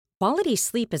Quality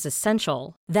sleep is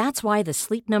essential. That's why the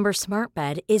Sleep Number Smart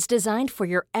Bed is designed for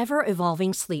your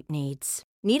ever-evolving sleep needs.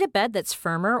 Need a bed that's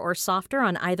firmer or softer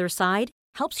on either side?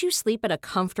 Helps you sleep at a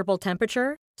comfortable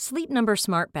temperature? Sleep Number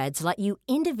Smart Beds let you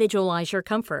individualize your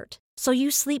comfort, so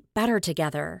you sleep better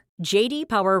together. J.D.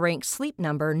 Power ranks Sleep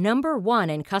Number number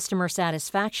 1 in customer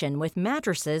satisfaction with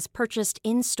mattresses purchased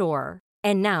in-store.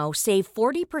 And now, save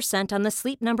 40% on the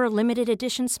Sleep Number Limited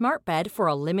Edition Smart Bed for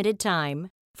a limited time.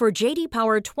 For J.D.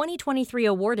 Power 2023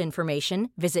 award information,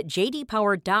 visit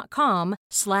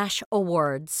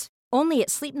jdpower.com/awards. Only at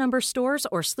Sleep Number stores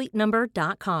or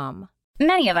sleepnumber.com.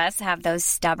 Many of us have those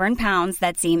stubborn pounds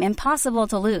that seem impossible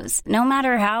to lose, no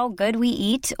matter how good we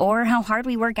eat or how hard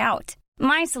we work out.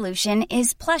 My solution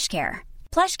is PlushCare.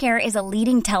 PlushCare is a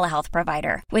leading telehealth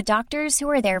provider with doctors who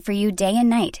are there for you day and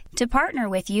night to partner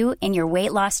with you in your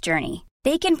weight loss journey.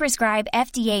 They can prescribe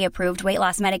FDA-approved weight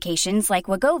loss medications like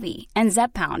Wegovy and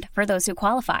Zepbound for those who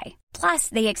qualify. Plus,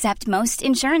 they accept most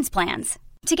insurance plans.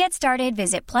 To get started,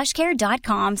 visit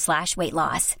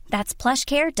plushcare.com/weightloss. That's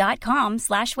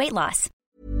plushcare.com/weightloss.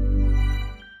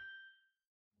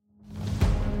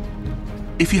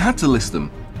 If you had to list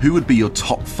them, who would be your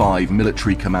top 5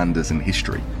 military commanders in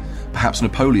history? Perhaps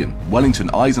Napoleon, Wellington,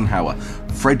 Eisenhower,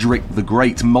 Frederick the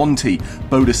Great, Monty,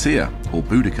 Boadicea, or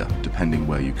Boudica, depending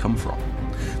where you come from.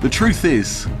 The truth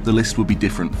is, the list would be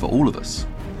different for all of us.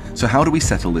 So how do we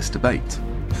settle this debate?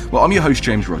 Well, I'm your host,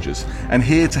 James Rogers, and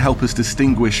here to help us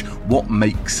distinguish what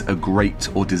makes a great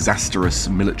or disastrous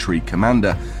military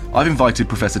commander, I've invited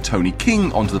Professor Tony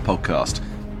King onto the podcast.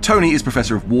 Tony is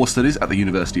Professor of War Studies at the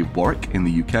University of Warwick in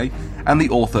the UK and the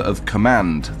author of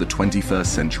Command, the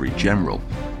 21st Century General.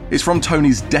 It's from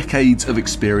Tony's decades of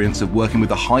experience of working with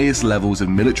the highest levels of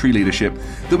military leadership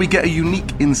that we get a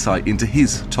unique insight into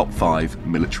his top 5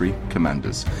 military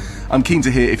commanders. I'm keen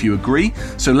to hear if you agree,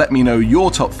 so let me know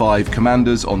your top 5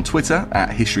 commanders on Twitter at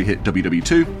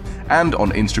HistoryHitWW2 and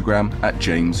on Instagram at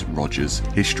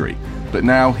JamesRogersHistory. But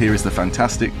now, here is the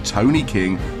fantastic Tony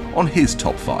King on his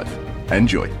top 5.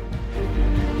 Enjoy.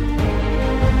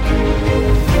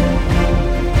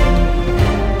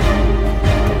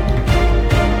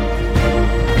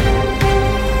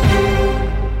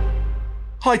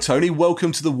 Hi Tony,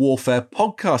 welcome to the Warfare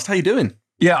Podcast. How you doing?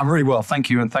 Yeah, I'm really well,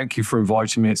 thank you, and thank you for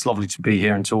inviting me. It's lovely to be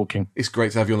here and talking. It's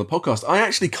great to have you on the podcast. I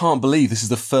actually can't believe this is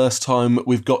the first time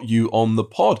we've got you on the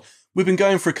pod. We've been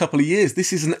going for a couple of years.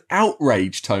 This is an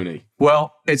outrage, Tony.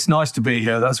 Well, it's nice to be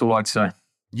here, that's all I'd say.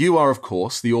 You are, of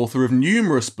course, the author of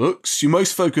numerous books. You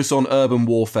most focus on urban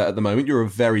warfare at the moment. You're a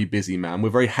very busy man. We're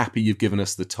very happy you've given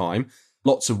us the time.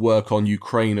 Lots of work on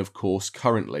Ukraine, of course,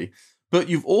 currently. But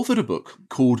you've authored a book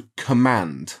called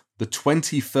Command, the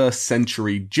 21st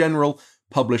Century General,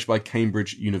 published by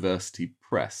Cambridge University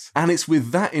Press. And it's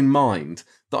with that in mind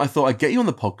that I thought I'd get you on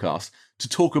the podcast to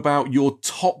talk about your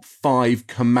top 5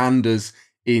 commanders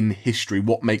in history.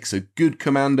 What makes a good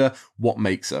commander, what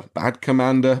makes a bad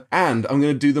commander, and I'm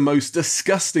going to do the most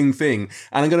disgusting thing,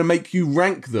 and I'm going to make you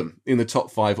rank them in the top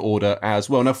 5 order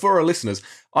as well. Now, for our listeners,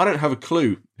 I don't have a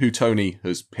clue who Tony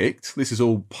has picked. This is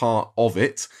all part of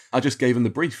it. I just gave him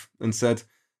the brief and said,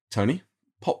 Tony,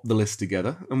 pop the list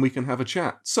together and we can have a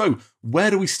chat. So, where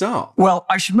do we start? Well,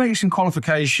 I should make some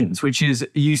qualifications, which is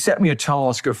you set me a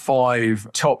task of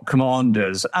 5 top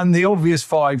commanders, and the obvious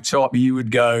 5 top, you would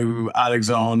go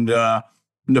Alexander,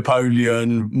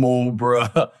 Napoleon,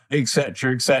 Marlborough,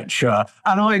 etc., etc.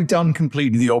 And I've done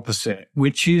completely the opposite,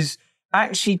 which is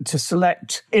actually to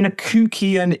select, in a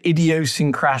kooky and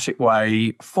idiosyncratic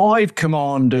way, 5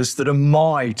 commanders that are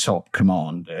my top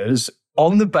commanders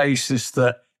on the basis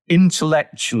that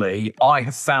intellectually, I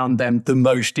have found them the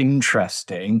most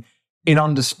interesting in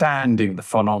understanding the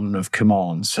phenomenon of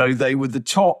command. So they were the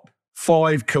top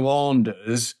 5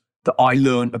 commanders that I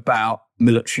learned about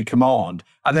military command.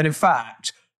 And then, in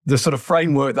fact, the sort of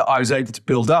framework that I was able to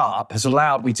build up has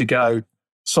allowed me to go,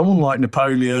 someone like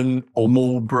Napoleon or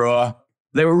Marlborough,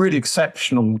 they were really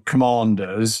exceptional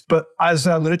commanders. But as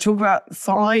I'm going to talk about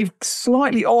 5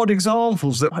 slightly odd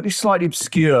examples that might be slightly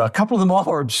obscure. A couple of them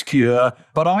are obscure,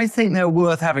 but I think they're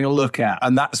worth having a look at.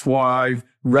 And that's why I've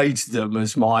rated them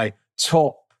as my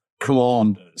top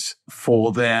commanders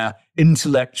for their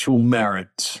intellectual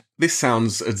merit. This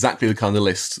sounds exactly the kind of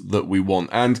list that we want.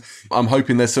 And I'm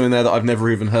hoping there's something there that I've never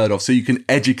even heard of, so you can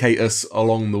educate us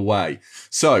along the way.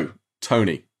 So,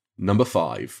 Tony, number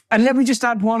 5. And let me just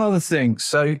add one other thing.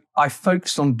 So I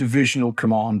focused on divisional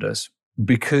commanders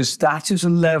because that is a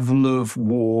level of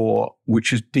war which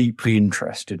has deeply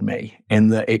interested me in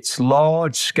that it's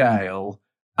large scale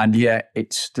and yet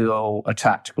it's still a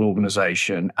tactical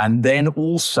organization. And then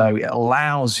also it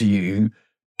allows you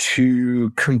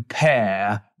to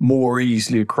compare more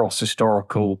easily across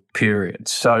historical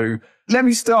periods. So let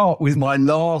me start with my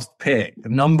last pick,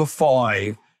 number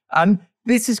 5. And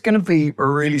this is going to be a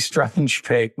really strange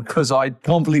pick because I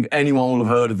can't believe anyone will have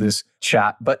heard of this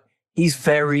chap, but he's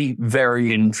very,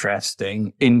 very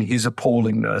interesting in his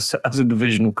appallingness as a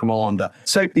divisional commander.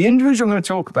 So the individual I'm going to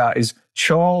talk about is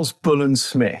Charles Bullen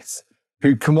Smith,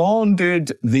 who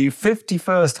commanded the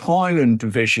 51st Highland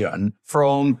Division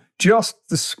from just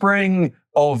the spring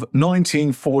of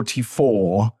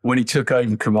 1944, when he took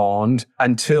over command,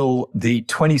 until the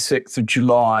 26th of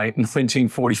July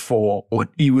 1944, when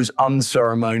he was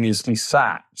unceremoniously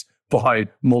sacked by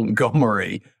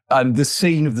Montgomery. And the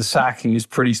scene of the sacking is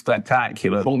pretty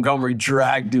spectacular. Montgomery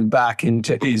dragged him back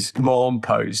into his command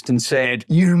post and said,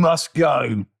 "You must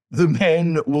go. The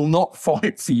men will not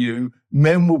fight for you.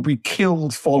 Men will be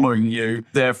killed following you.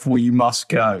 Therefore, you must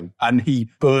go." And he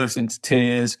burst into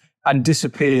tears and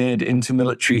disappeared into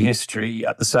military history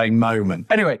at the same moment.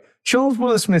 Anyway, Charles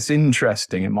Bullen Smith's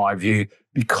interesting, in my view,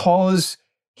 because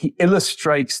he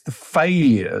illustrates the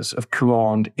failures of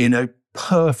command in a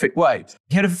perfect way.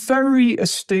 He had a very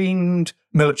esteemed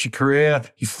military career.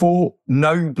 He fought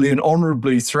nobly and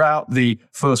honorably throughout the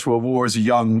First World War as a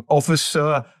young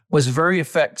officer, was a very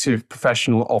effective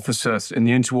professional officer in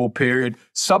the interwar period,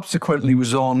 subsequently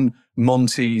was on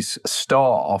Monty's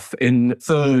staff in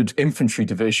 3rd Infantry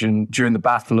Division during the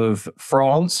Battle of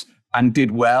France and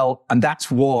did well. And that's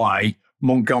why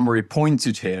Montgomery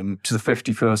appointed him to the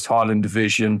 51st Highland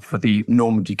Division for the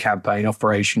Normandy campaign,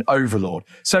 Operation Overlord.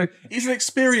 So he's an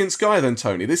experienced guy then,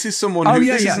 Tony. This is someone who...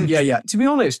 Yeah. To be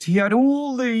honest, he had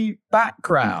all the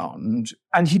background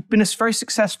and he'd been a very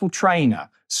successful trainer.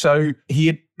 So he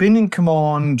had been in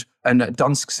command and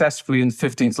done successfully in the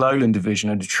 15th Lowland Division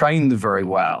and trained them very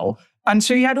well. And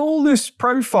so he had all this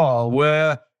profile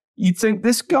where you'd think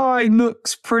this guy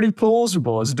looks pretty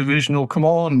plausible as a divisional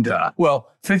commander. Well,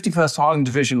 51st Highland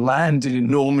Division landed in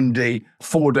Normandy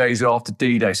 4 days after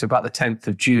D-Day, so about the 10th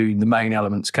of June, the main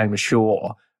elements came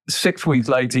ashore. 6 weeks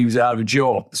later, he was out of a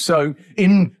job. So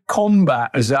in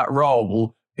combat as that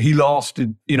role, he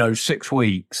lasted, 6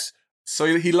 weeks.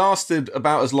 So he lasted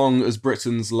about as long as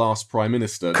Britain's last Prime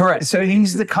Minister. Correct. So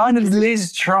he's the kind of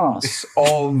Liz Truss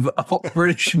of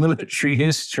British military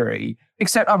history.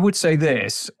 Except I would say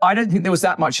this, I don't think there was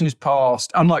that much in his past,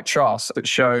 unlike Truss, that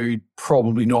showed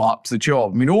probably not up to the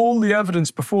job. I mean, all the evidence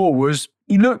before was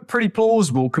he looked pretty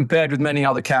plausible compared with many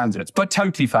other candidates, but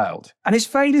totally failed. And his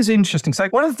failure is interesting. So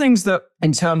one of the things that,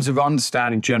 in terms of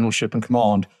understanding generalship and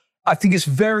command, I think it's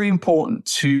very important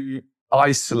to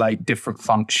isolate different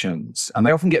functions, and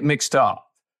they often get mixed up.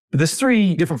 But there's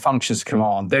 3 different functions of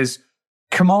command. There's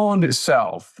command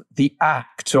itself, the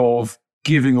act of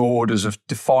giving orders, of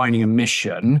defining a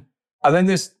mission. And then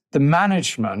there's the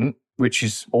management, which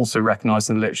is also recognized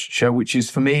in the literature, which is,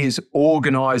 for me, is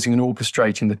organizing and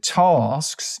orchestrating the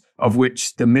tasks of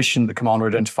which the mission the commander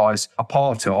identifies a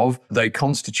part of. They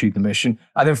constitute the mission.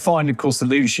 And then finally, of course, the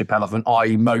leadership element,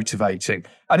 i.e. motivating.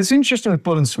 And it's interesting with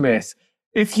Bullen Smith,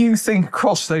 if you think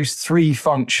across those 3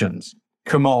 functions,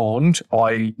 command,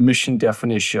 i.e. mission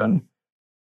definition,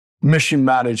 mission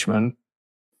management,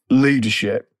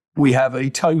 leadership, we have a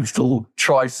total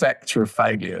trifecta of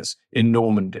failures in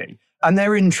Normandy. And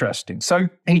they're interesting. So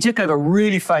he took over a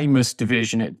really famous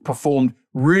division. It performed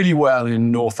really well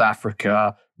in North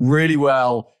Africa, really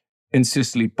well in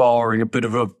Sicily, barring a bit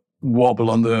of a wobble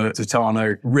on the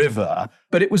Titano River.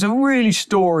 But it was a really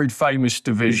storied, famous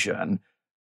division.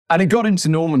 And it got into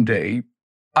Normandy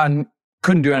and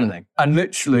couldn't do anything. And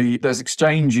literally, there's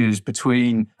exchanges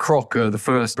between Crocker, the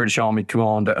first British Army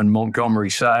commander, and Montgomery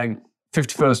saying,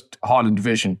 51st Highland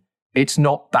Division, it's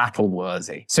not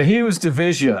battle-worthy. So here was a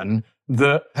division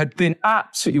that had been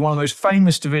absolutely one of the most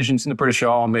famous divisions in the British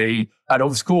Army, had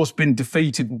of course been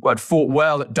defeated, had fought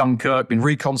well at Dunkirk, been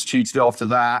reconstituted after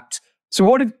that. So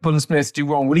what did Bullen Smith do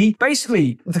wrong? Well,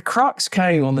 the crux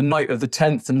came on the night of the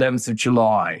 10th and 11th of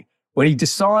July, when he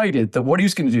decided that what he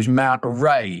was going to do is mount a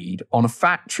raid on a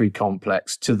factory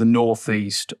complex to the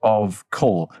northeast of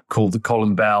Caen, called the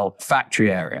Colombelle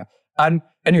factory area. And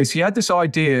anyways, he had this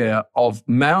idea of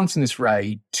mounting this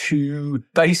raid to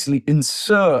basically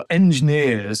insert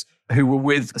engineers who were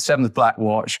with the 7th Black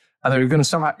Watch, and they were going to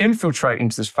somehow infiltrate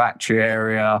into this factory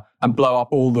area and blow up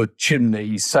all the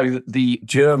chimneys so that the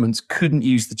Germans couldn't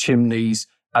use the chimneys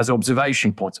as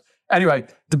observation points. Anyway,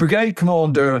 the brigade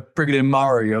commander, Brigadier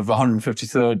Murray of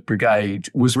 153rd Brigade,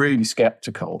 was really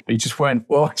skeptical. He just went,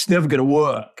 well, it's never going to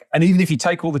work. And even if you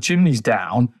take all the chimneys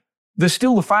down, there's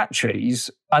still the factories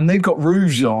and they've got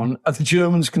roofs on and the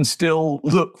Germans can still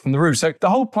look from the roof. So the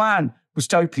whole plan was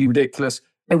totally ridiculous.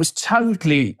 It was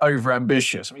totally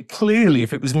overambitious. I mean, clearly,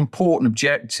 if it was an important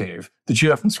objective, the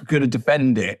Germans were going to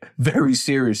defend it very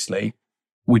seriously,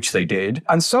 which they did.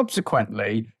 And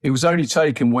subsequently, it was only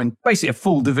taken when basically a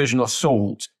full divisional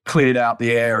assault cleared out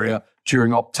the area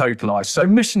during op totalize. So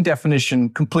mission definition,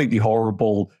 completely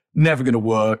horrible, never going to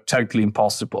work, totally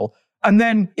impossible. And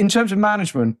then in terms of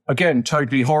management, again,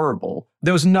 totally horrible.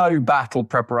 There was no battle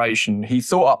preparation. He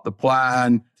thought up the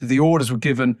plan. The orders were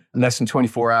given less than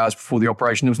 24 hours before the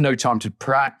operation. There was no time to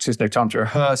practice, no time to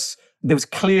rehearse. There was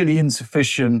clearly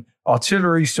insufficient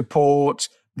artillery support.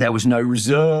 There was no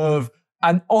reserve.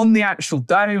 And on the actual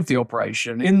day of the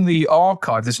operation, in the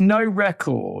archive, there's no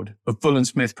record of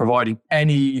Bullen-Smith providing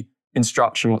any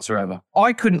instruction whatsoever.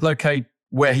 I couldn't locate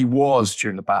where he was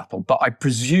during the battle, but I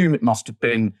presume it must have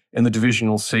been in the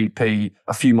divisional CP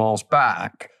a few miles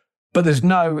back. But there's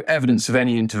no evidence of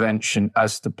any intervention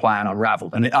as the plan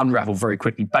unraveled. And it unraveled very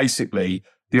quickly. Basically,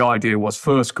 the idea was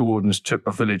 1st Gordons took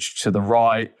a village to the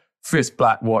right, 5th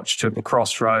Black Watch took the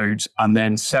crossroads, and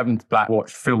then 7th Black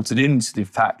Watch filtered into the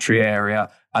factory area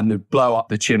and they'd blow up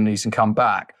the chimneys and come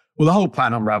back. Well, the whole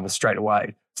plan unraveled straight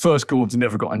away. 1st Gordons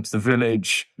never got into the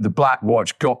village. The Black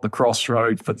Watch got the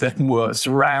crossroads, but then were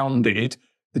surrounded.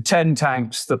 The 10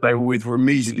 tanks that they were with were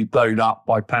immediately blown up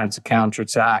by Panzer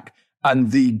counterattack,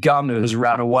 and the gunners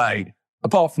ran away.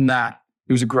 Apart from that,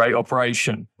 it was a great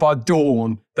operation. By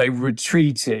dawn, they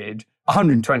retreated,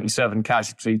 127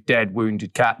 casualties, dead,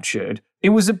 wounded, captured. It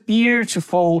was a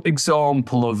beautiful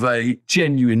example of a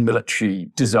genuine military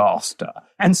disaster,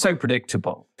 and so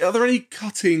predictable. Are there any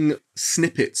cutting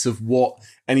snippets of what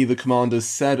any of the commanders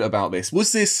said about this?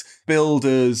 Was this billed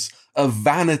as a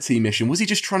vanity mission? Was he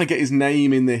just trying to get his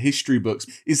name in the history books?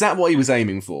 Is that what he was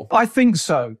aiming for? I think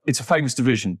so. It's a famous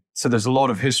division, so there's a lot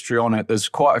of history on it. There's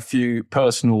quite a few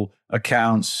personal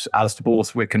accounts, Alistair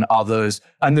Borthwick and others,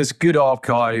 and there's a good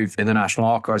archive in the National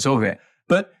Archives of it.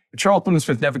 But Charles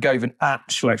Bullen-Smith never gave an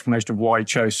actual explanation of why he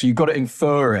chose, so you've got to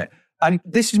infer it. And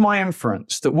this is my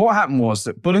inference, that what happened was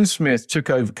that Bullen-Smith took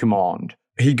over command.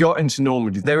 He got into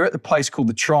Normandy. They were at the place called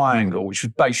the Triangle, which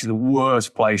was basically the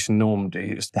worst place in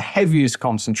Normandy. It was the heaviest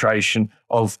concentration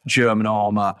of German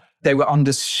armour. They were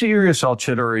under serious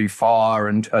artillery fire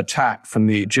and attack from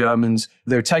the Germans.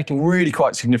 They were taking really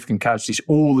quite significant casualties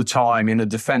all the time in a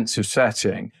defensive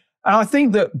setting. And I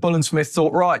think that Bullen-Smith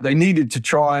thought, right, they needed to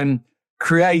try and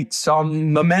create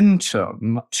some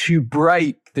momentum to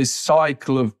break this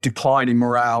cycle of declining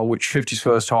morale which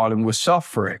 51st Highland was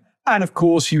suffering. And of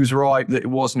course, he was right that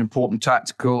it was an important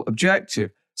tactical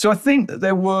objective. So I think that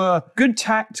there were good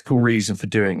tactical reasons for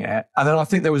doing it. And then I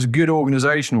think there was a good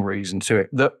organizational reason to it,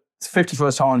 that the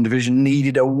 51st Highland Division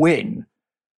needed a win.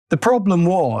 The problem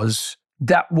was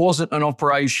that wasn't an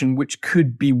operation which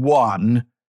could be won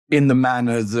in the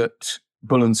manner that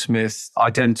Bullen-Smith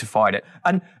identified it.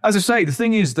 And as I say, the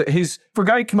thing is that his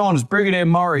brigade commanders, Brigadier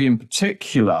Murray in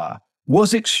particular,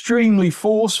 was extremely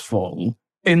forceful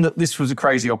in that this was a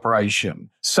crazy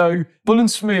operation. So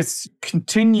Bullen-Smith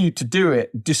continued to do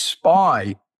it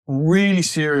despite really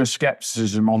serious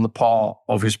skepticism on the part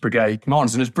of his brigade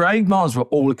commanders. And his brigade commanders were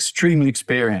all extremely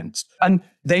experienced. And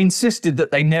they insisted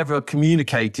that they never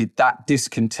communicated that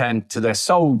discontent to their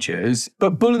soldiers.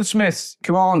 But Bullen-Smith's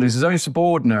commanders, his own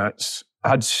subordinates,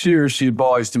 had seriously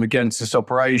advised him against this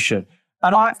operation.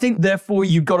 And I think, therefore,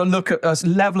 you've got to look at a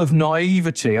level of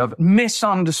naivety, of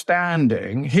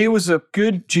misunderstanding. Here was a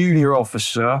good junior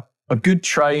officer, a good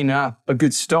trainer, a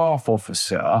good staff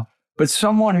officer, but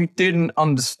someone who didn't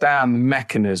understand the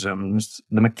mechanisms,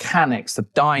 the mechanics, the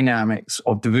dynamics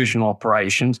of divisional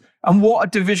operations and what a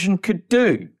division could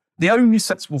do. The only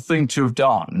sensible thing to have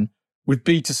done would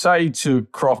be to say to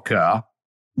Crocker,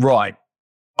 right,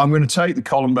 I'm going to take the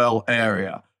Colombelle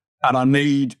area and I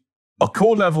need a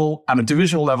corps level and a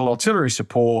divisional level artillery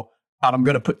support, and I'm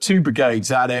going to put 2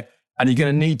 brigades at it, and you're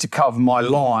going to need to cover my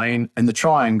line in the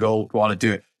Triangle while I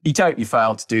do it. He totally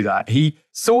failed to do that. He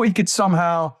thought he could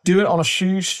somehow do it on a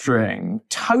shoestring,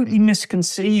 totally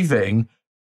misconceiving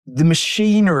the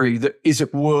machinery that is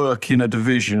at work in a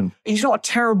division. He's not a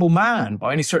terrible man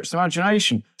by any stretch of the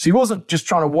imagination. So he wasn't just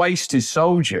trying to waste his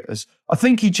soldiers. I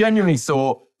think he genuinely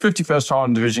thought 51st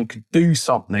Highland Division could do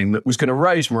something that was going to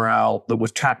raise morale, that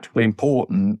was tactically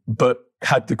important, but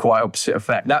had the quite opposite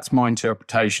effect. That's my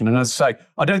interpretation. And as I say,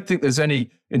 I don't think there's any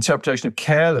interpretation of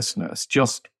carelessness,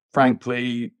 just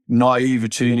frankly,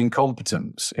 naivety and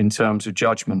incompetence in terms of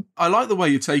judgment. I like the way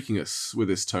you're taking us with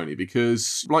this, Tony,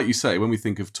 because like you say, when we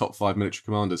think of top 5 military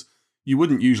commanders, you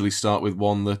wouldn't usually start with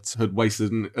one that had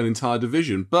wasted an entire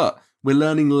division, but we're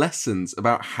learning lessons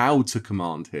about how to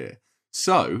command here.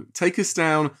 So take us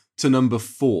down to number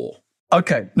 4.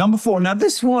 Okay, number 4. Now,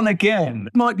 this one, again,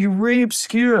 might be really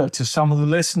obscure to some of the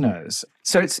listeners.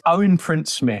 So it's Owen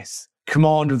Prince Smith,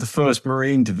 commander of the 1st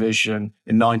Marine Division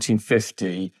in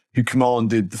 1950, who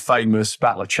commanded the famous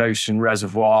Battle of Chosin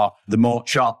Reservoir, the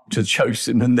march up to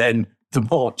Chosin, and then the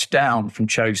march down from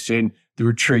Chosin, the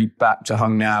retreat back to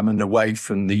Hungnam and away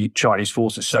from the Chinese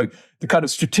forces. So the kind of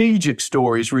strategic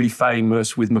story is really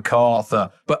famous with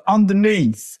MacArthur. But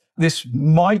underneath this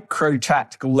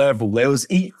micro-tactical level, there was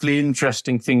equally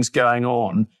interesting things going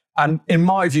on. And in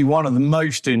my view, one of the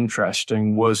most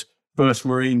interesting was 1st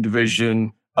Marine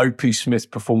Division, O.P. Smith's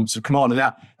performance of commander.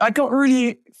 Now, I got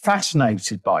really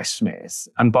fascinated by Smith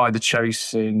and by the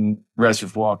Chosin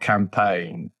Reservoir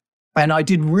campaign. And I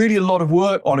did really a lot of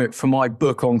work on it for my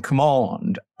book on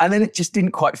command. And then it just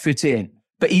didn't quite fit in.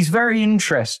 But he's very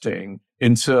interesting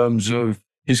in terms of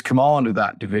his command of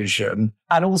that division.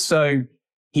 And also,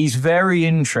 he's very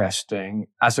interesting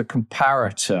as a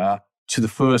comparator to the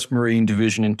 1st Marine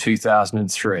Division in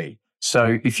 2003.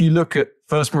 So if you look at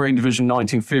 1st Marine Division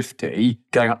 1950,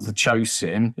 going up to the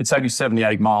Chosin, it's only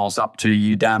 78 miles up to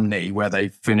Udamni, where they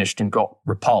finished and got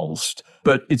repulsed.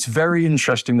 But it's very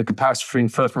interesting, the comparison between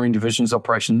 1st Marine Division's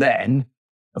operation then,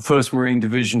 and 1st Marine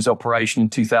Division's operation in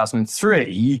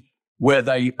 2003, where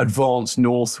they advanced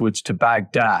northwards to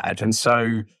Baghdad. And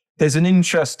so there's an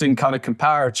interesting kind of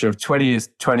comparator of 20th,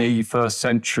 21st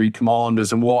century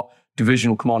commanders and what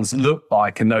divisional commanders look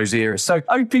like in those eras. So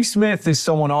O.P. Smith is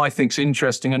someone I think is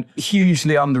interesting and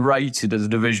hugely underrated as a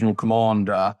divisional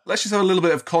commander. Let's just have a little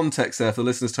bit of context there for the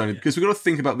listeners, Tony, because we've got to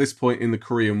think about this point in the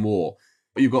Korean War.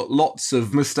 You've got lots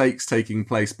of mistakes taking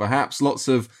place, perhaps, lots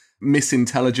of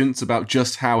misintelligence about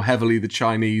just how heavily the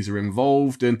Chinese are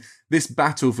involved. And this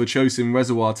battle for Chosin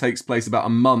Reservoir takes place about a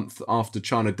month after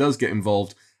China does get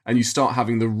involved, and you start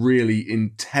having the really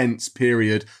intense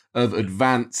period of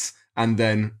advance and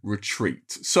then retreat.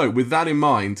 So with that in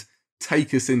mind,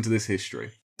 take us into this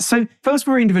history. So 1st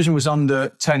Marine Division was under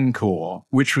 10 Corps,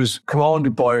 which was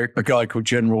commanded by a guy called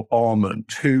General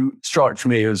Armand, who strikes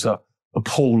me as a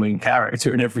appalling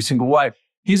character in every single way.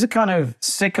 He's a kind of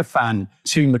sycophant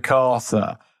to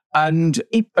MacArthur, and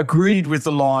he agreed with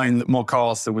the line that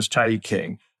MacArthur was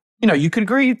taking. You know, you could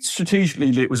agree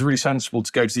strategically that it was really sensible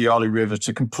to go to the Yalu River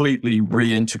to completely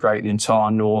reintegrate the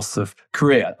entire north of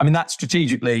Korea. I mean, that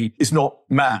strategically is not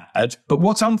mad, but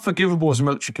what's unforgivable as a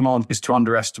military command is to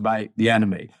underestimate the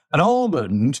enemy. And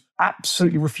Armand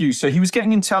absolutely refused. So he was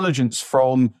getting intelligence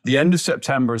from the end of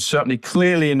September, and certainly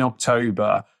clearly in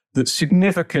October, that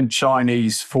significant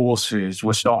Chinese forces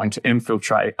were starting to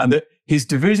infiltrate, and that his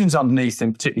divisions underneath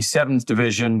him, particularly 7th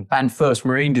Division and 1st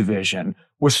Marine Division,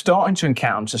 were starting to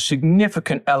encounter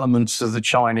significant elements of the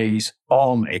Chinese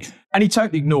army. And he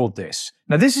totally ignored this.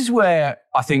 Now, this is where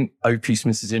I think O.P.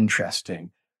 Smith is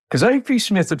interesting, because O.P.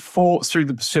 Smith had fought through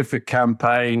the Pacific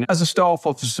campaign as a staff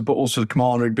officer, but also the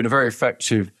commander. He'd been very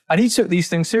effective. And he took these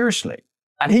things seriously.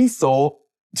 And he thought,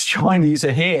 the Chinese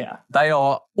are here. They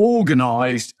are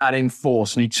organized and in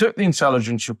force. And he took the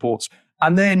intelligence reports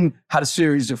and then had a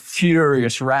series of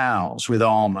furious rows with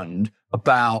Armand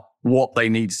about what they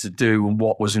needed to do and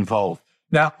what was involved.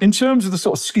 Now, in terms of the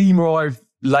sort of schema I've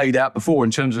laid out before,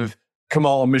 in terms of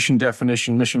command, mission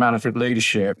definition, mission management,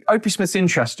 leadership, O.P. Smith's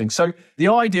interesting. So the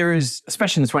idea is,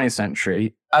 especially in the 20th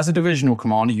century, as a divisional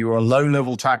commander, you're a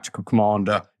low-level tactical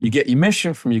commander. You get your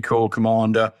mission from your corps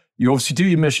commander. You obviously do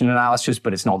your mission analysis,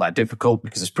 but it's not that difficult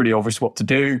because it's pretty obvious what to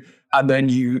do. And then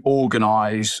you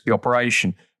organize the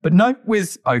operation. But note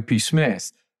with O.P.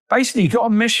 Smith, basically he got a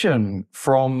mission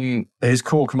from his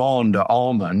corps commander,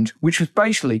 Armand, which was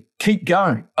basically keep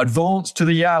going, advance to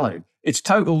the Yalu. It's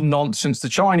total nonsense. The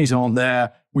Chinese aren't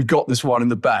there. We've got this one in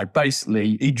the bag.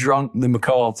 Basically, he drunk the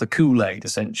MacArthur Kool-Aid,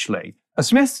 essentially. And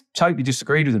Smith totally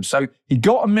disagreed with him. So he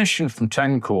got a mission from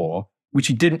 10 Corps, which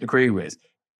he didn't agree with.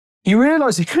 He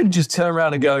realized he couldn't just turn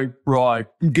around and go, right,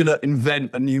 I'm going to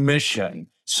invent a new mission.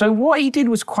 So what he did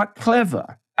was quite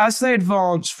clever. As they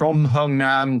advanced from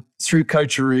Hungnam through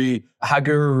Kochari,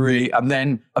 Haguri, and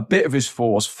then a bit of his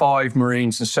force, 5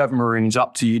 Marines and 7 Marines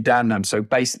up to Udamnam, so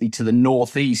basically to the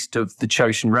northeast of the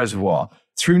Chosin Reservoir,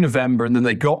 through November, and then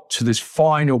they got to this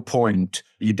final point,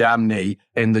 Udamni,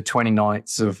 in the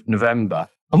 29th of November.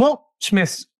 And what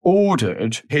Smith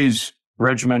ordered his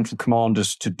regimental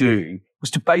commanders to do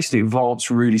was to basically advance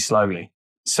really slowly.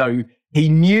 So he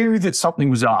knew that something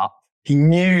was up. He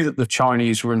knew that the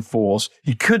Chinese were in force.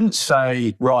 He couldn't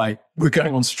say, right, we're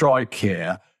going on strike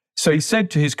here. So he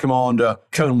said to his commander,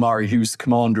 Colonel Murray, who was the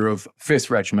commander of 5th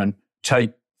Regiment,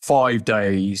 take 5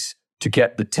 days to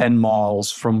get the 10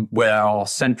 miles from where our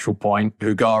central point,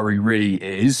 Hugari Ri,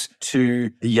 is to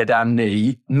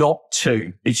Yadamni, not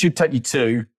 2. It should take you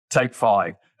 2, take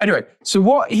 5. Anyway, so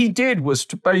what he did was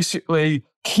to basically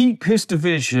keep his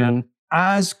division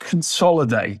as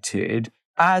consolidated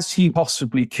as he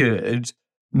possibly could,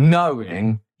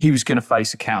 knowing he was going to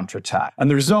face a counterattack. And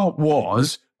the result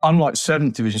was, unlike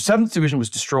 7th Division was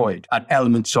destroyed and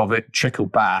elements of it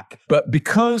trickled back. But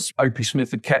because O.P.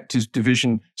 Smith had kept his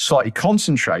division slightly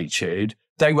concentrated,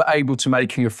 they were able to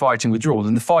make a fighting withdrawal.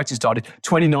 And the fighting started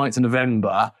 29th of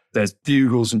November. There's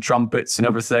bugles and trumpets and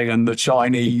everything, and the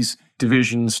Chinese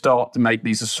divisions start to make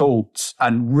these assaults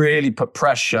and really put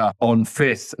pressure on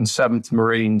 5th and 7th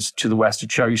Marines to the west of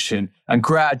Chosin. And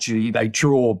gradually they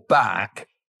draw back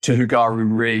to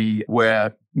Hugaru-ri,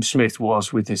 where Smith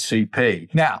was with his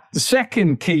CP. Now, the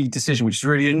second key decision, which is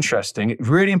really interesting,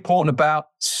 really important about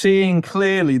seeing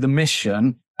clearly the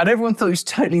mission, and everyone thought he was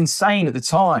totally insane at the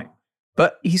time.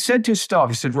 But he said to his staff,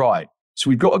 he said, right, so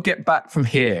we've got to get back from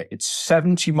here. It's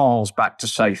 70 miles back to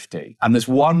safety, and there's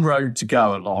one road to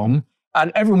go along.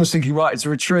 And everyone was thinking, right, it's a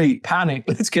retreat, panic,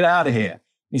 let's get out of here.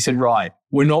 He said, right,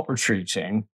 we're not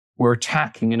retreating, we're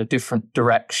attacking in a different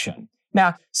direction.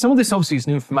 Now, some of this obviously is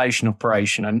an information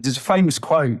operation, and there's a famous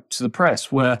quote to the press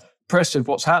where the press said,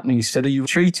 what's happening? He said, are you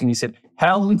retreating? He said,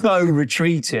 hell no,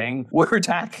 retreating, we're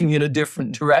attacking in a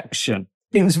different direction.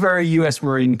 It was very US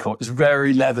Marine Corps, it was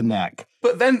very Leatherneck.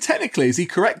 But then technically, is he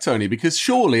correct, Tony? Because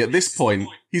surely at this point,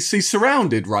 he's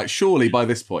surrounded, right? Surely by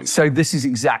this point. So this is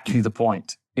exactly the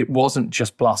point. It wasn't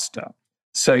just bluster.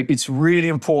 So it's a really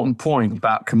important point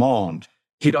about command.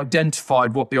 He'd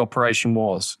identified what the operation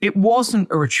was. It wasn't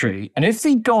a retreat. And if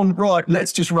he'd gone, right,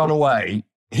 let's just run away,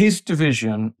 his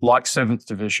division, like 7th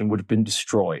Division, would have been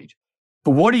destroyed.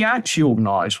 But what he actually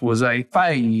organised was a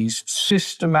phased,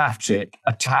 systematic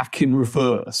attack in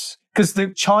reverse. Because the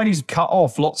Chinese cut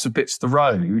off lots of bits of the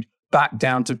road, back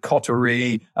down to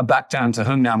Kotori and back down to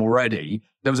Hungnam already.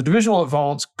 There was a divisional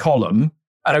advance column,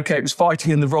 and okay, it was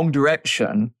fighting in the wrong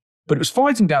direction, but it was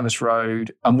fighting down this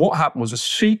road, and what happened was a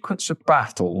sequence of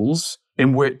battles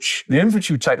in which the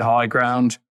infantry would take the high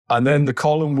ground, and then the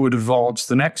column would advance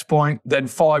the next point, then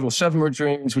 5 or 7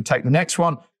 regiments would take the next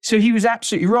one. So he was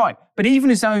absolutely right. But even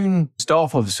his own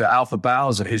staff officer, Alpha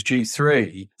Bowser, his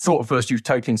G3, thought at first he was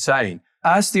totally insane.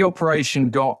 As the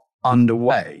operation got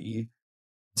underway,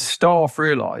 the staff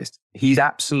realised he's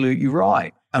absolutely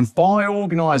right. And by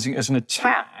organising it as an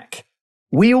attack,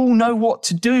 we all know what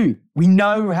to do. We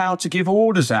know how to give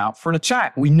orders out for an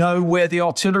attack. We know where the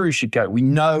artillery should go. We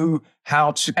know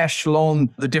how to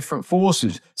echelon the different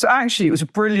forces. So actually, it was a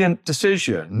brilliant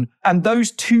decision. And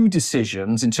those two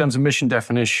decisions, in terms of mission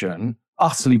definition,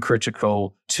 utterly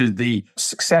critical to the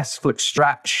successful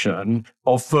extraction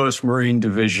of 1st Marine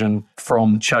Division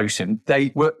from Chosin.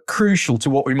 They were crucial to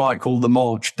what we might call the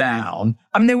march down.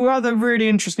 I mean, there were other really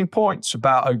interesting points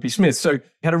about O.P. Smith. So he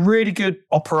had a really good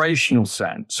operational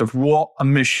sense of what a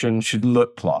mission should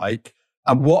look like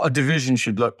and what a division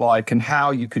should look like and how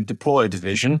you could deploy a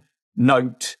division.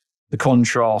 Note the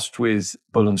contrast with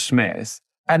Bull and Smith.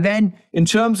 And then in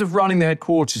terms of running the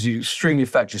headquarters, he was extremely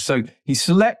effective. So he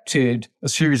selected a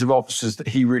series of officers that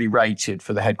he really rated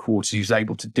for the headquarters. He was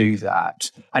able to do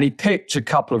that. And he picked a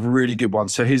couple of really good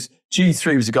ones. So his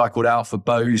G3 was a guy called Alpha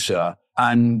Bowser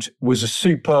and was a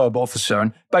superb officer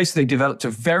and basically developed a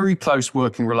very close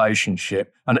working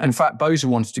relationship. And in fact, Bowser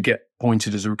wanted to get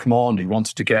appointed as a commander. He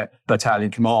wanted to get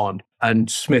battalion command. And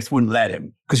Smith wouldn't let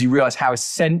him because he realized how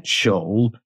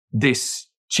essential this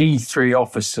G3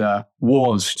 officer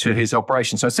was to his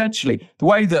operation. So essentially, the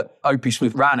way that O.P.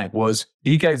 Smith ran it was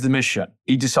he gave the mission.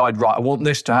 He decided, right, I want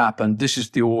this to happen. This is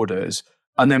the orders.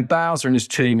 And then Bowser and his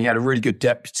team, he had a really good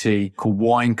deputy called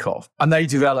Weinkoff. And they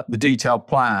developed the detailed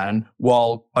plan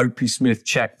while O.P. Smith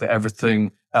checked that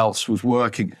everything else was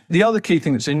working. The other key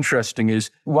thing that's interesting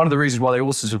is one of the reasons why they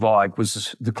also survived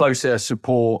was the close air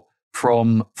support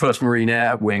from 1st Marine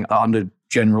Air Wing under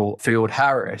General Field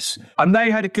Harris. And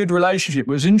they had a good relationship. It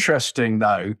was interesting,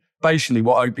 though. Basically,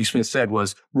 what O.P. Smith said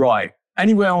was, right,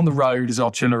 anywhere on the road is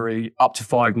artillery up to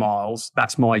 5 miles.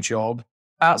 That's my job.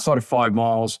 Outside of 5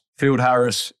 miles, Field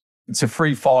Harris, it's a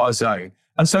free fire zone.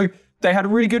 And so they had a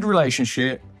really good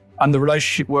relationship, and the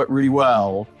relationship worked really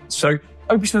well. So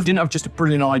O.P. Smith didn't have just a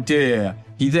brilliant idea.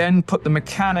 He then put the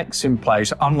mechanics in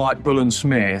place, unlike Bull and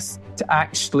Smith, to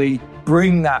actually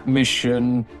bring that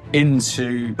mission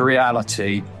into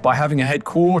reality by having a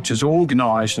headquarters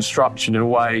organised and structured in a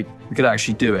way that could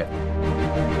actually do it.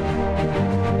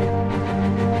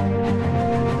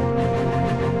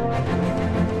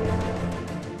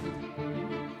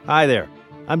 Hi there,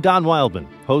 I'm Don Wildman,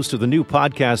 host of the new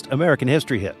podcast, American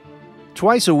History Hit.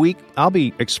 Twice a week, I'll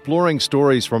be exploring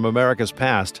stories from America's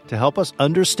past to help us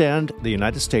understand the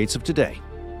United States of today.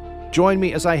 Join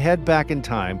me as I head back in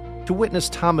time to witness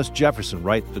Thomas Jefferson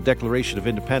write the Declaration of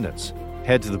Independence,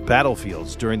 head to the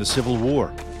battlefields during the Civil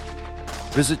War,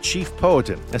 visit Chief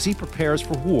Powhatan as he prepares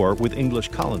for war with English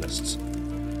colonists,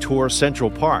 tour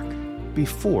Central Park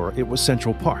before it was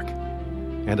Central Park,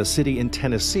 and a city in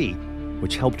Tennessee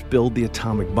which helped build the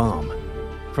atomic bomb.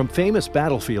 From famous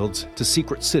battlefields to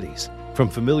secret cities, from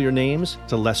familiar names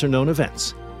to lesser-known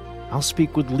events, I'll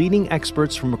speak with leading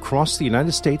experts from across the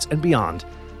United States and beyond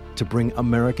to bring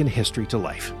American history to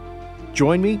life.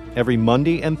 Join me every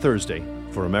Monday and Thursday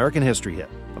for American History Hit,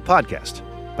 a podcast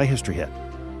by History Hit.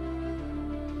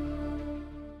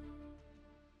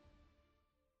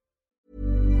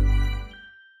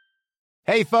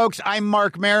 Hey, folks, I'm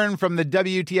Mark Maron from the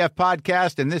WTF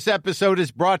Podcast, and this episode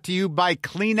is brought to you by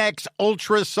Kleenex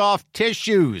Ultra Soft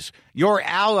Tissues, your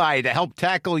ally to help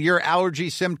tackle your allergy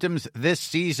symptoms this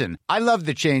season. I love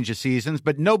the change of seasons,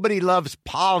 but nobody loves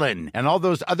pollen and all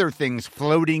those other things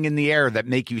floating in the air that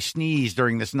make you sneeze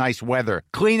during this nice weather.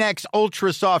 Kleenex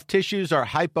Ultra Soft Tissues are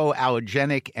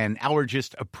hypoallergenic and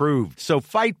allergist approved, so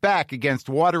fight back against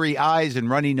watery eyes and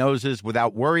runny noses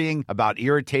without worrying about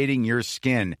irritating your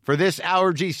skin. For this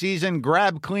allergy season,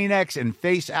 grab Kleenex and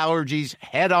face allergies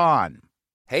head on.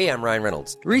 Hey, I'm Ryan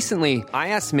Reynolds. Recently, I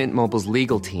asked Mint Mobile's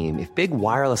legal team if big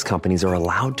wireless companies are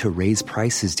allowed to raise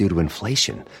prices due to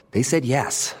inflation. They said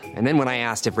yes. And then when I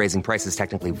asked if raising prices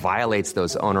technically violates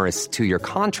those onerous 2-year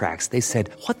contracts, they said,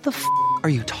 "What the f*** are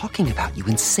you talking about, you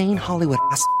insane Hollywood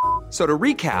ass?" So to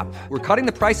recap, we're cutting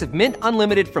the price of Mint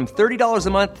Unlimited from $30 a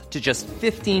month to just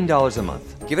 $15 a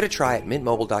month. Give it a try at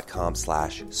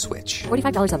mintmobile.com/switch.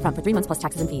 $45 up front for 3 months plus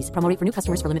taxes and fees. Promo rate for new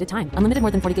customers for limited time. Unlimited more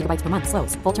than 40 gigabytes per month.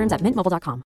 Slows full terms at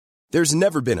mintmobile.com. There's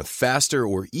never been a faster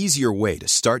or easier way to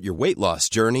start your weight loss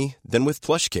journey than with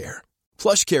PlushCare.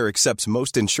 PlushCare accepts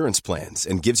most insurance plans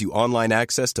and gives you online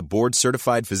access to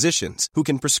board-certified physicians who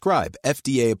can prescribe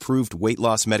FDA-approved weight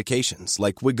loss medications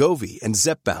like Wegovy and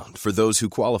Zepbound for those who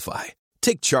qualify.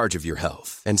 Take charge of your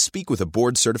health and speak with a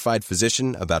board-certified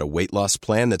physician about a weight loss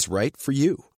plan that's right for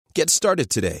you. Get started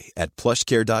today at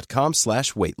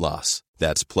plushcare.com/weight loss.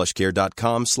 That's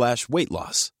plushcare.com/weight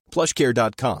loss.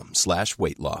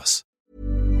 plushcare.com/weight loss.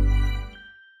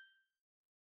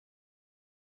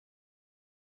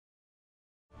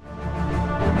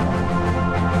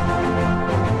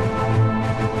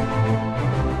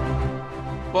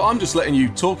 Well, I'm just letting you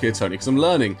talk here, Tony, because I'm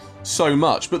learning so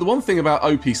much. But the one thing about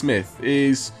O.P. Smith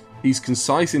is he's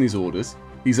concise in his orders,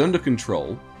 he's under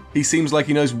control, he seems like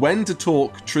he knows when to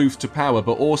talk truth to power,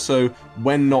 but also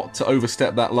when not to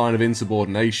overstep that line of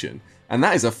insubordination. And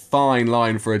that is a fine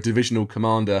line for a divisional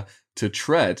commander to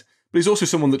tread. But he's also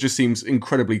someone that just seems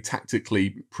incredibly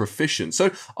tactically proficient.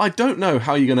 So I don't know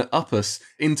how you're going to up us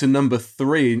into number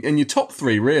 3, in your top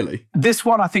 3, really. This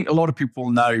one I think a lot of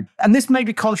people know. And this may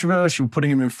be controversial, putting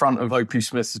him in front of O.P.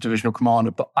 Smith as divisional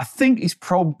commander, but I think he's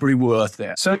probably worth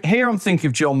it. So here I'm thinking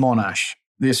of John Monash,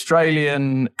 the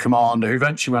Australian commander who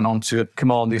eventually went on to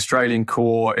command the Australian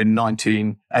Corps in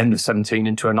end of 17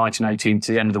 into 1918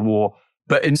 to the end of the war.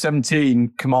 But in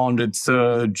 17 commanded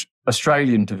 3rd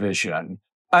Australian Division.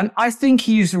 And I think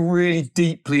he's a really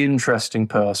deeply interesting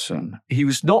person. He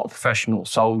was not a professional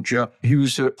soldier. He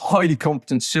was a highly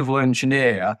competent civil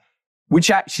engineer,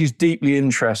 which actually is deeply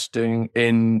interesting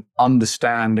in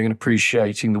understanding and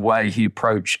appreciating the way he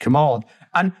approached command.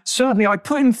 And certainly I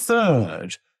put him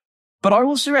 3rd, but I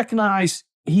also recognize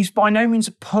he's by no means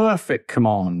a perfect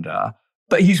commander,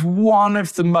 but he's one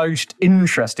of the most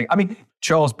interesting. I mean,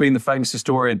 Charles being the famous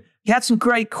historian, he had some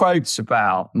great quotes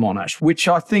about Monash, which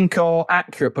I think are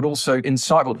accurate, but also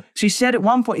insightful. So he said at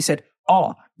one point, he said,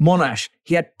 Monash,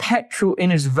 he had petrol in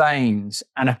his veins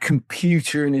and a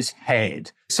computer in his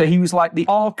head. So he was like the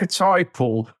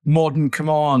archetypal modern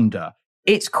commander.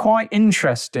 It's quite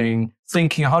interesting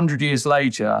thinking 100 years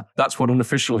later, that's what an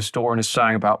official historian is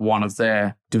saying about one of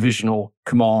their divisional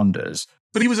commanders.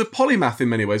 But he was a polymath in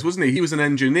many ways, wasn't he? He was an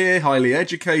engineer, highly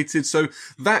educated. So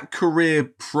that career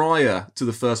prior to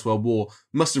the First World War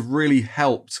must have really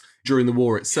helped during the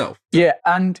war itself. Yeah,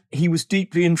 and he was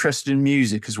deeply interested in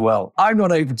music as well. I'm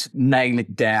not able to nail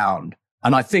it down.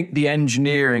 And I think the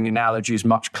engineering analogy is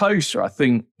much closer. I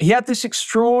think he had this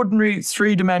extraordinary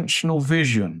three-dimensional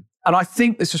vision. And I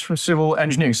think this is from civil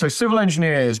engineering. So civil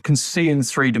engineers can see in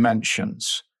 3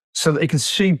 dimensions so that they can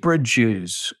see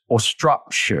bridges or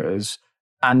structures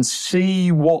and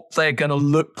see what they're going to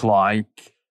look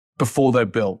like before they're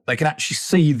built. They can actually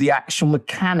see the actual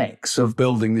mechanics of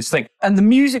building this thing. And the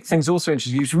music thing's also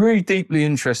interesting. He was really deeply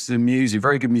interested in music,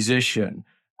 very good musician.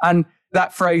 And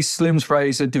that phrase, Slim's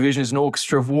phrase, a division is an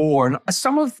orchestra of war. And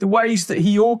some of the ways that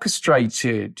he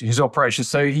orchestrated his operations,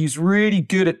 so he's really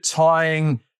good at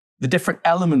tying the different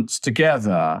elements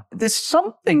together, there's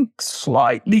something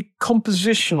slightly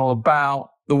compositional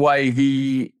about the way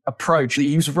he approached it.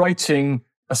 He was writing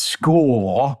a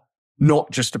score,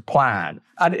 not just a plan.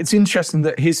 And it's interesting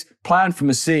that his plan for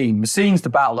Messines the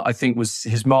battle that I think was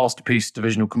his masterpiece,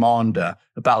 Divisional Commander,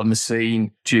 the Battle of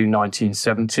Messines, June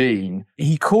 1917.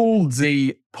 He called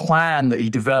the plan that he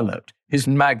developed his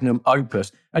magnum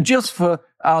opus. And just for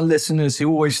our listeners who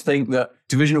always think that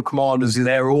divisional commanders,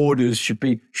 their orders should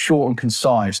be short and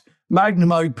concise,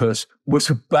 magnum opus was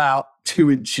about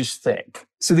 2 inches thick.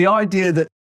 So the idea that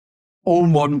all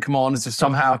modern commanders are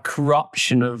somehow a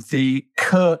corruption of the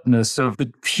curtness of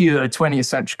the pure 20th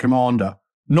century commander.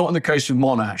 Not in the case of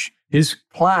Monash. His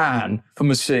plan for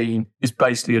Messines is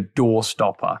basically a door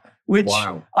stopper, which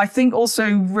I think also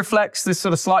reflects this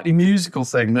sort of slightly musical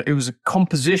thing, that it was a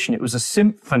composition, it was a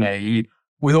symphony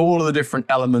with all of the different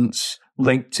elements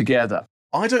linked together.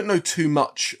 I don't know too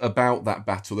much about that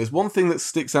battle. There's one thing that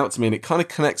sticks out to me, and it kind of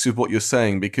connects with what you're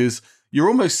saying, because you're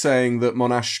almost saying that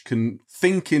Monash can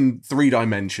think in 3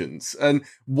 dimensions. And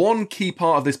one key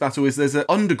part of this battle is there's an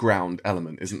underground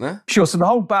element, isn't there? Sure. So the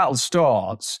whole battle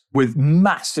starts with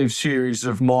massive series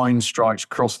of mine strikes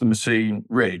across the Messines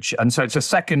Ridge. And so it's a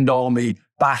Second Army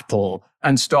battle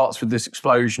and starts with this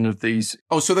explosion of these.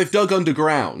 Oh, so they've dug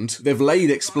underground, they've laid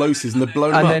explosives and they've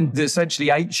blown them up. And then essentially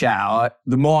H-hour,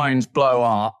 the mines blow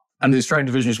up and the Australian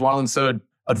division is 1 1/3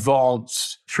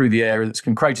 advance through the area that's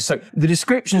been created. So the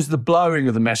descriptions of the blowing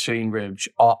of the Messines Ridge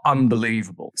are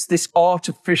unbelievable. It's this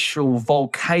artificial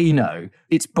volcano.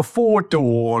 It's before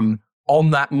dawn on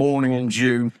that morning in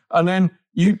June. And then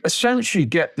you essentially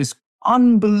get this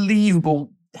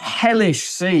unbelievable, hellish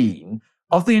scene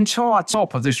of the entire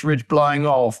top of this ridge blowing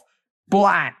off,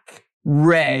 black,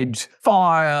 red,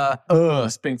 fire,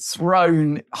 earth being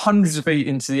thrown hundreds of feet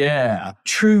into the air.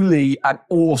 Truly an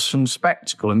awesome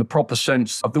spectacle in the proper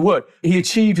sense of the word. He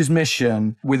achieved his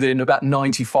mission within about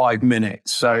 95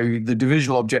 minutes. So the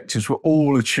divisional objectives were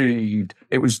all achieved.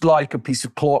 It was like a piece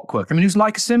of clockwork. I mean, it was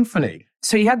like a symphony.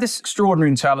 So he had this extraordinary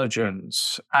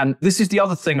intelligence. And this is the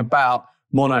other thing about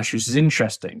Monash which is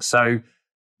interesting. So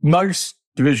most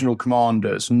divisional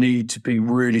commanders need to be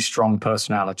really strong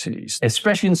personalities,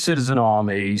 especially in citizen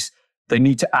armies. They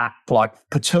need to act like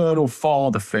paternal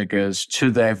father figures to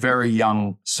their very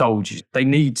young soldiers. They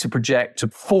need to project a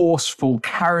forceful,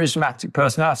 charismatic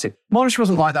personality. Monash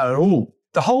wasn't like that at all.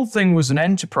 The whole thing was an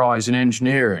enterprise in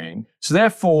engineering. So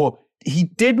therefore, he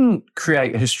didn't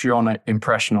create a histrionic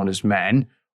impression on his men,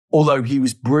 although he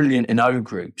was brilliant in O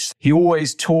groups. He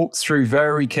always talked through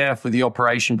very carefully the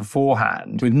operation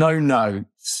beforehand with no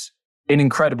notes in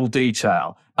incredible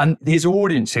detail. And his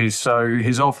audiences, so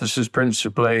his officers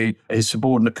principally, his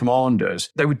subordinate commanders,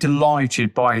 they were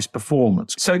delighted by his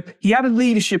performance. So he had a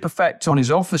leadership effect on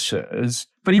his officers,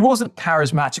 but he wasn't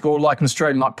charismatic or like an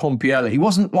Australian like Pompielli. He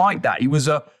wasn't like that. He was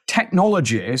a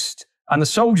technologist and the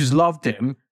soldiers loved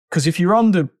him because if you're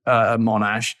under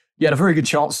Monash, you had a very good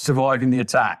chance of surviving the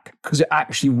attack because it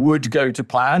actually would go to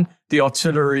plan. The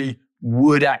artillery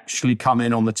would actually come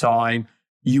in on the time.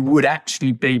 You would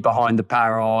actually be behind the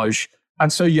barrage.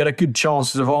 And so you had a good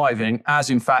chance of surviving, as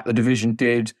in fact the division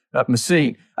did at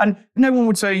Messines. And no one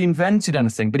would say he invented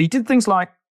anything, but he did things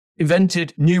like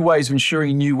invented new ways of ensuring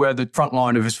he knew where the front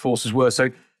line of his forces were.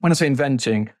 So when I say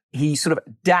inventing, he sort of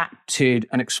adapted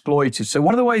and exploited. So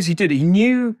one of the ways he did it, he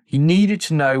knew he needed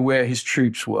to know where his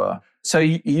troops were. So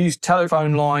he used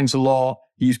telephone lines a lot.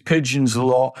 He used pigeons a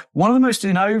lot. One of the most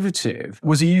innovative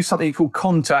was he used something called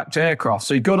contact aircraft.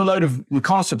 So he got a load of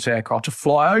reconnaissance aircraft to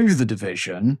fly over the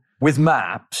division with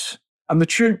maps. And the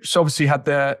troops obviously had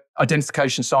their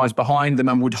identification signs behind them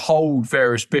and would hold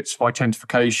various bits of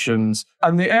identifications.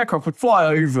 And the aircraft would fly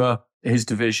over his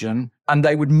division and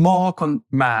they would mark on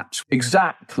maps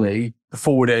exactly the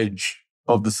forward edge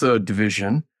of the 3rd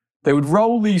Division. They would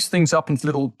roll these things up into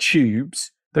little tubes.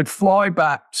 They'd fly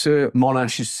back to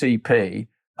Monash's CP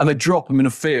and they'd drop them in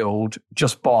a field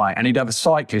just by, and he'd have a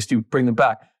cyclist who would bring them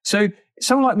back. So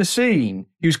someone like Messines,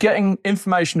 he was getting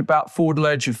information about forward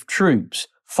edge of troops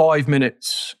 5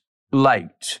 minutes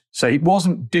late. So it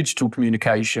wasn't digital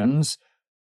communications,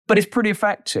 but it's pretty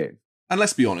effective. And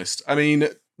let's be honest, I mean,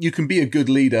 you can be a good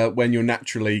leader when you're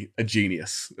naturally a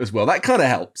genius as well. That kind of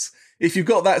helps. If you've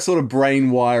got that sort of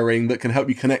brain wiring that can help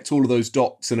you connect all of those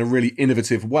dots in a really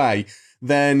innovative way,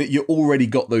 then you already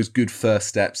got those good first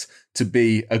steps to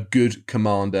be a good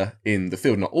commander in the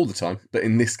field. Not all the time, but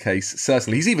in this case,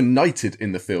 certainly. He's even knighted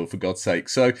in the field, for God's sake.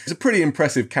 So he's a pretty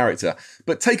impressive character.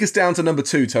 But take us down to number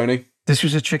 2, Tony. This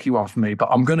was a tricky one for me, but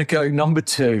I'm going to go number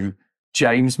 2,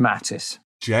 James Mattis.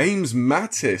 James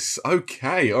Mattis.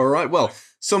 Okay, all right. Well,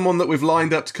 someone that we've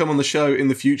lined up to come on the show in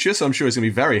the future, so I'm sure he's going to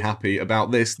be very happy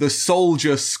about this. The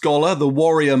soldier scholar, the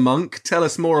warrior monk. Tell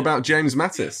us more about James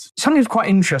Mattis. Something quite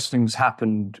interesting has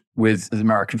happened with the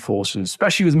American forces,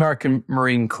 especially with the American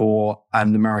Marine Corps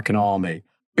and the American Army.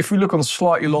 If we look on a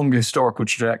slightly longer historical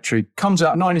trajectory, comes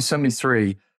out in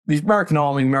 1973, the American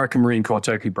Army and American Marine Corps are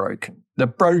totally broken. They're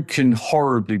broken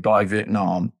horribly by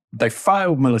Vietnam. They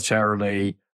failed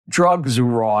militarily, drugs are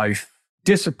rife,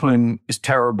 discipline is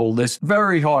terrible. There's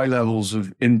very high levels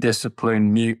of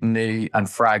indiscipline, mutiny, and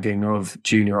fragging of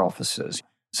junior officers.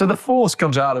 So the force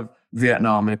comes out of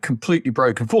Vietnam in a completely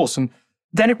broken force, and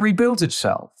then it rebuilds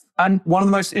itself. And one of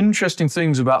the most interesting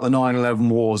things about the 9/11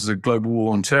 wars, the global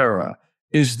war on terror,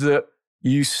 is that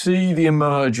you see the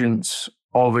emergence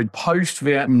of a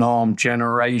post-Vietnam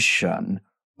generation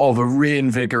of a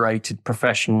reinvigorated,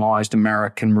 professionalized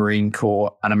American Marine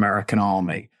Corps and American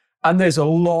Army. And there's a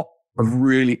lot of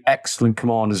really excellent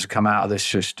commanders who come out of this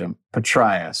system.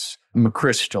 Petraeus,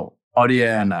 McChrystal,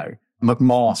 Odierno,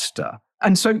 McMaster.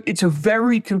 And so it's a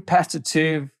very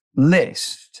competitive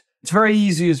list. It's very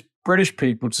easy as British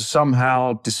people to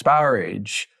somehow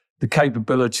disparage the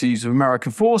capabilities of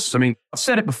American forces. I mean, I've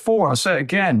said it before, I'll say it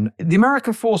again. The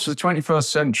American forces of the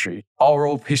 21st century are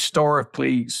of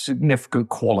historically significant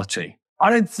quality.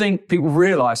 I don't think people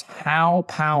realize how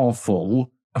powerful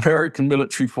American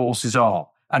military forces are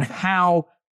and how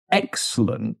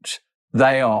excellent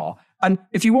they are. And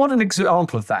if you want an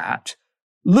example of that,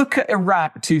 look at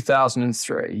Iraq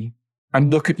 2003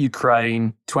 and look at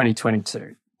Ukraine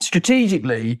 2022.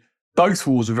 Strategically, both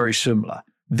wars are very similar.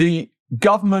 The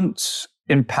governments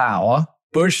in power,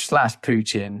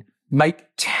 Bush/Putin, make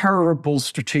terrible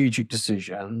strategic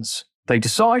decisions. They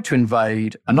decide to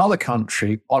invade another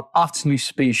country on utterly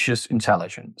specious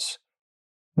intelligence.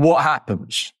 What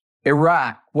happens?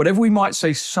 Iraq, whatever we might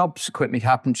say subsequently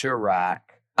happened to Iraq,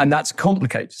 and that's a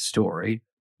complicated story.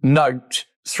 Note,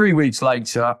 3 weeks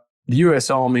later, the US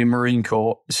Army and Marine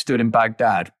Corps stood in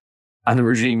Baghdad, and the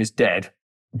regime is dead,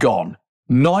 gone.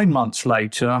 9 months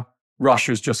later,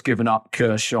 Russia's just given up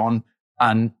Kherson,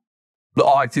 and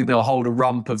I think they'll hold a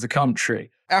rump of the country.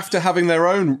 After having their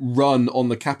own run on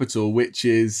the capital, which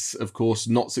is, of course,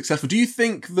 not successful, do you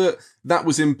think that that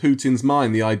was in Putin's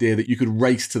mind, the idea that you could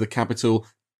race to the capital,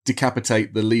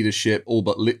 decapitate the leadership, all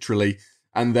but literally,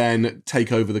 and then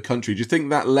take over the country? Do you think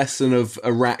that lesson of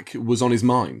Iraq was on his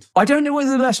mind? I don't know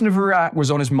whether the lesson of Iraq was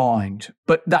on his mind,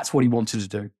 but that's what he wanted to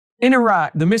do. In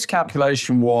Iraq, the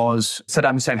miscalculation was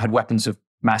Saddam Hussein had weapons of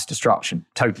mass destruction.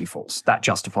 Totally false. That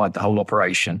justified the whole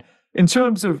operation. In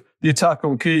terms of the attack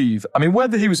on Kyiv, I mean,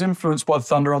 whether he was influenced by the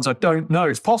Thunder Runs, I don't know.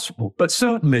 It's possible. But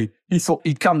certainly, he thought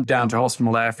he'd come down to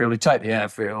Hostomel Airfield, he'd take the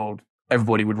airfield,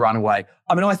 everybody would run away.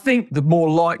 I mean, I think the more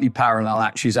likely parallel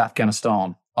actually is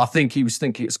Afghanistan. I think he was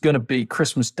thinking it's going to be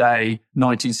Christmas Day,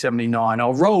 1979.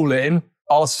 I'll roll in,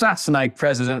 I'll assassinate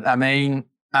President Amin,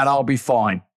 and I'll be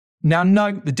fine. Now,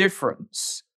 note the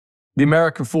difference. The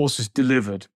American forces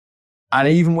delivered. And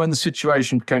even when the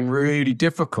situation became really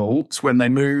difficult, when they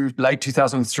moved late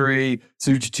 2003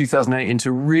 through to 2008 into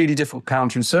a really difficult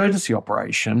counterinsurgency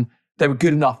operation, they were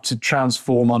good enough to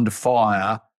transform under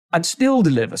fire and still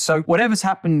deliver. So whatever's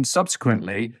happened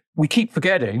subsequently, we keep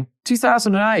forgetting,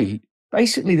 2008,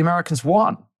 basically the Americans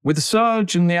won. With the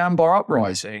surge and the Anbar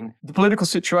uprising, the political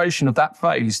situation of that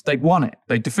phase, they'd won it.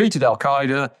 They defeated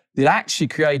al-Qaeda. They'd actually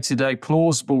created a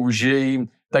plausible regime.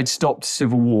 They'd stopped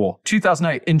civil war.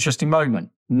 2008, interesting moment.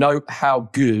 Note how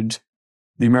good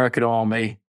the American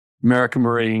Army, American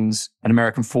Marines, and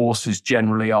American forces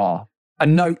generally are.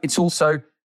 And note, it's also,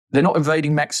 they're not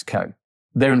invading Mexico.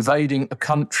 They're invading a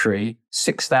country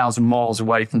 6,000 miles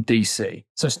away from DC.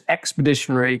 So it's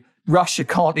expeditionary. Russia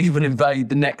can't even invade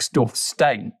the next door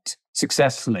state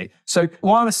successfully. So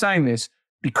why am I saying this?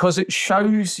 Because it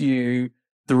shows you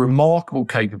the remarkable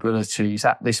capabilities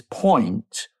at this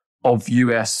point of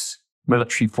US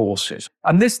military forces.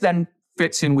 And this then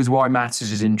fits in with why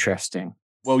Mattis is interesting.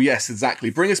 Well, yes, exactly.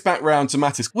 Bring us back round to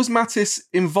Mattis. Was Mattis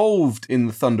involved in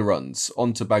the Thunder Runs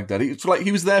onto Baghdad? It's like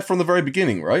he was there from the very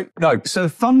beginning, right? No. So the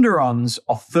Thunder Runs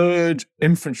are 3rd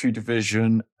Infantry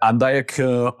Division, and they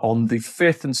occur on the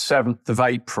 5th and 7th of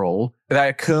April. They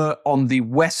occur on the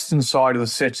western side of the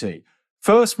city.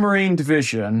 1st Marine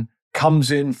Division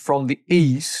comes in from the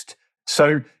east.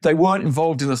 So they weren't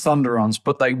involved in the Thunder Runs,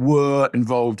 but they were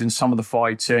involved in some of the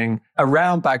fighting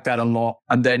around Baghdad a lot,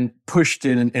 and then pushed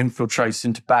in and infiltrated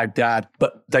into Baghdad,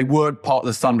 but they weren't part of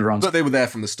the Thunder Runs. But they were there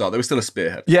from the start. They were still a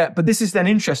spearhead. Yeah, but this is then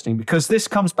interesting because this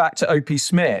comes back to O.P.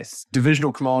 Smith,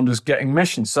 divisional commanders getting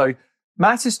missions. So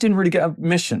Mattis didn't really get a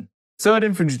mission. 3rd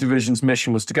Infantry Division's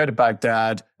mission was to go to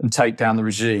Baghdad and take down the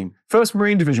regime. 1st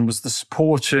Marine Division was the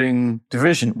supporting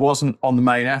division. It wasn't on the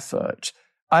main effort.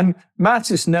 And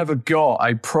Mattis never got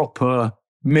a proper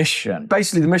mission.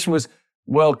 Basically, the mission was,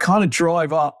 well, kind of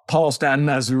drive up past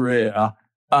An-Naziriyah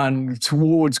and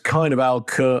towards kind of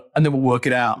Al-Kut, and then we'll work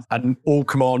it out. And all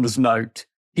commanders note,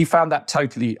 he found that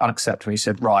totally unacceptable. He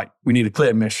said, right, we need a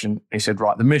clear mission. He said,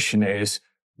 right, the mission is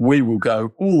we will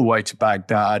go all the way to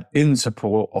Baghdad in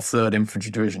support of 3rd Infantry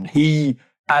Division. He,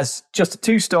 as just a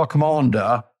 2-star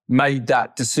commander, made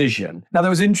that decision. Now, there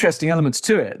was interesting elements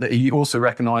to it that he also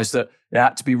recognized that it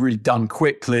had to be really done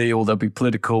quickly or there'll be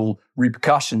political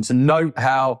repercussions. And note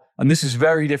how, and this is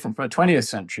very different from a 20th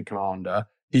century commander,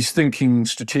 he's thinking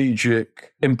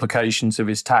strategic implications of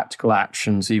his tactical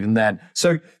actions even then.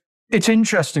 So it's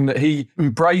interesting that he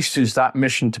embraces that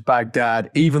mission to Baghdad,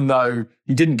 even though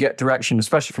he didn't get direction,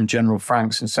 especially from General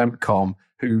Franks and CENTCOM,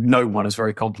 who no one is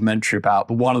very complimentary about.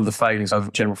 But one of the failings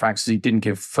of General Franks is he didn't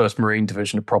give 1st Marine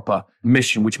Division a proper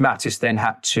mission, which Mattis then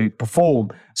had to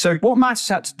perform. So what Mattis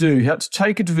had to do, he had to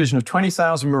take a division of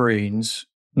 20,000 Marines,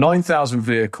 9,000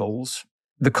 vehicles.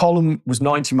 The column was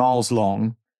 90 miles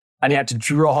long, and he had to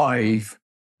drive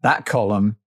that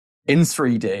column in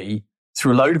 3D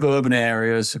through a load of urban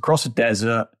areas, across a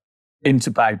desert,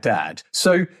 into Baghdad.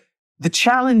 So the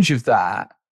challenge of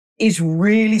that is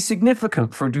really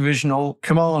significant for a divisional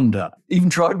commander. Even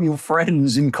driving your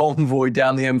friends in convoy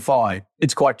down the M5,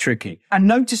 it's quite tricky. And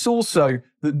notice also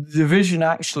that the division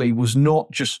actually was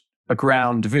not just a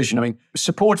ground division. I mean,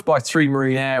 supported by 3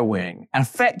 Marine Air Wing. And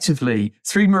effectively,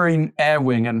 3 Marine Air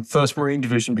Wing and 1st Marine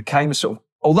Division became a sort of,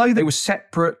 although they were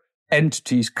separate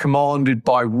entities commanded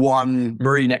by one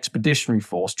Marine Expeditionary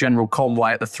Force, General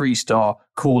Conway at the 3-star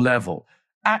corps level,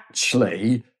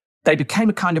 actually, they became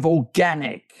a kind of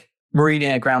organic Marine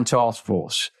Air Ground Task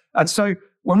Force. And so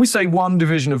when we say one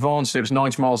division advanced, it was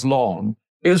 90 miles long,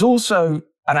 it was also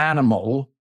an animal,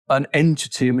 an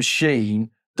entity, a machine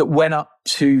that went up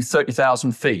to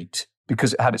 30,000 feet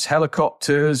because it had its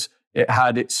helicopters, it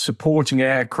had its supporting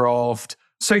aircraft.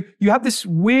 So you have this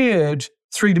weird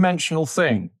 3-dimensional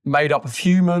thing made up of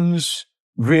humans,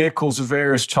 vehicles of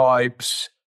various types,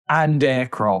 and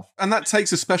aircraft. And that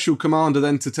takes a special commander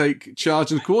then to take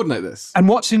charge and coordinate this. And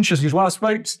what's interesting is when I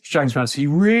spoke to James Mattis, he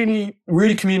really,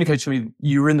 really communicated to me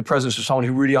you were in the presence of someone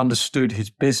who really understood his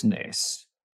business.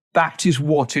 That is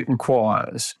what it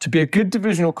requires. To be a good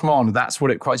divisional commander, that's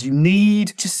what it requires. You need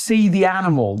to see the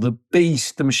animal, the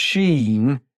beast, the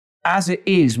machine, as it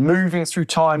is, moving through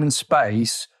time and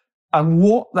space, and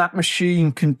what that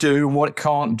machine can do and what it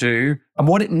can't do, and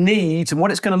what it needs and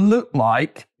what it's going to look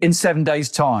like in 7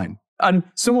 days' time. And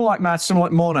someone like Matt,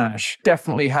 someone like Monash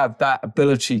definitely have that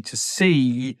ability to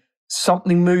see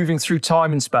something moving through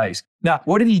time and space. Now,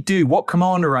 what did he do? What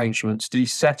command arrangements did he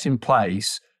set in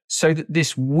place so that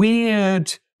this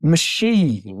weird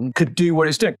machine could do what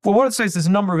it's doing? Well, what I'd say is there's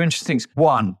a number of interesting things.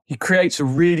 One, he creates a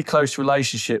really close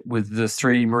relationship with the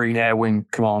 3 Marine Air Wing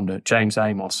commander, James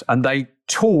Amos, and they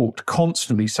talked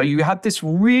constantly. So you had this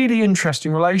really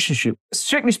interesting relationship.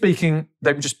 Strictly speaking,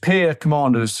 they were just peer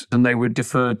commanders and they were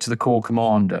deferred to the corps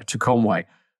commander, to Conway.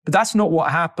 But that's not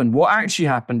what happened. What actually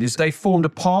happened is they formed a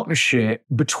partnership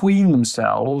between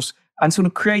themselves and sort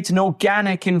of created an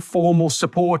organic, informal,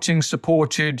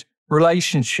 supported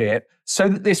relationship so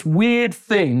that this weird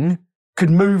thing could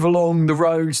move along the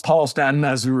roads past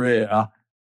An-Naziriyah.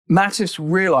 Mattis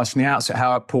realized from the outset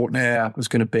how important air was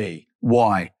going to be.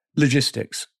 Why?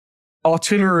 Logistics.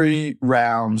 Artillery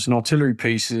rounds and artillery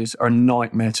pieces are a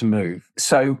nightmare to move.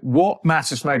 So what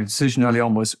Mattis made a decision early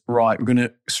on was, right, we're going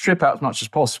to strip out as much as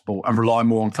possible and rely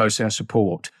more on close air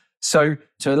support. So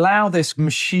to allow this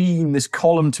machine, this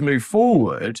column to move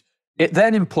forward, it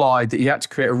then implied that you had to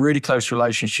create a really close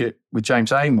relationship with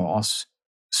James Amos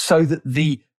so that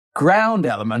the ground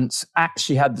elements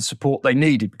actually had the support they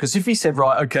needed. Because if he said,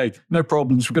 right, okay, no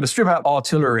problems, we're going to strip out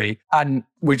artillery and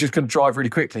we're just going to drive really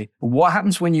quickly. But what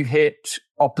happens when you hit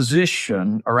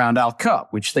opposition around Al-Kut,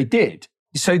 which they did?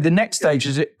 So the next stage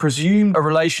is it presumed a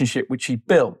relationship which he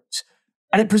built,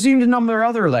 and it presumed a number of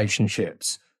other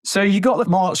relationships. So you got the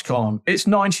march column, it's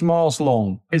 90 miles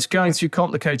long, it's going through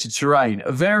complicated terrain.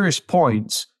 At various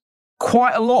points,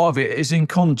 quite a lot of it is in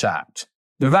contact.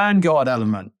 The vanguard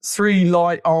element, 3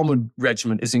 light armoured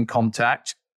regiment is in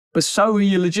contact, but so are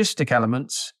your logistic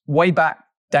elements way back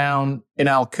down in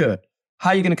Al-Kut. How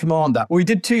are you going to command that? Well, he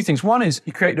did 2 things. One is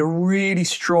he created a really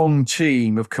strong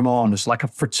team of commanders, like a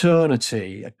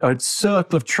fraternity, a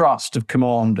circle of trust of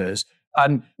commanders,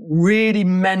 and really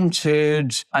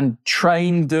mentored and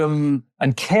trained them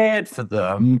and cared for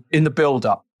them in the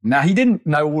build-up. Now, he didn't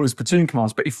know all his platoon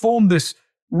commands, but he formed this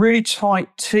really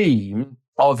tight team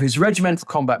of his regimental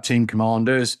combat team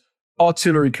commanders,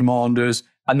 artillery commanders,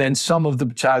 and then some of the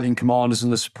battalion commanders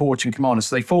and the supporting commanders.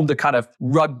 So they formed a kind of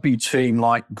rugby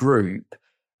team-like group.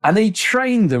 And he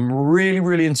trained them really,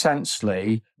 really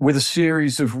intensely with a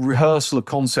series of rehearsal of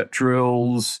concept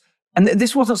drills. And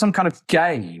this wasn't some kind of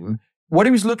game. What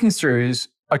he was looking through is,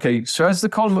 okay, so as the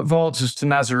column advances to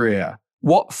Nasiriyah,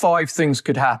 what 5 things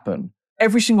could happen?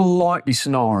 Every single likely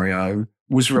scenario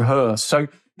was rehearsed. So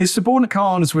his subordinate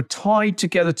commanders were tied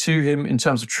together to him in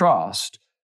terms of trust,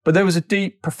 but there was a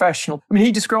deep professional. I mean,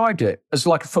 he described it as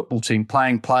like a football team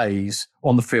playing plays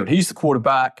on the field. He's the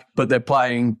quarterback, but they're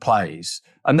playing plays.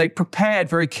 And they prepared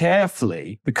very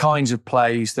carefully the kinds of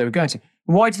plays they were going to.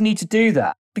 Why do you need to do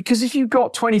that? Because if you've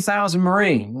got 20,000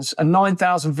 Marines and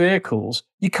 9,000 vehicles,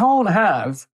 you can't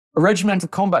have a regimental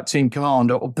combat team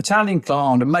commander or battalion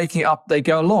commander making it up they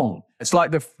go along. It's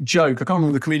like the joke, I can't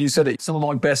remember the comedian said it, some of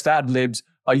my best ad-libs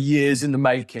are years in the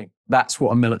making. That's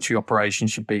what a military operation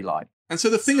should be like. And so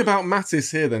the thing about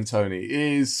Mattis here then, Tony,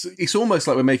 is it's almost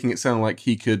like we're making it sound like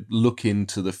he could look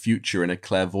into the future in a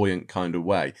clairvoyant kind of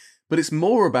way. But it's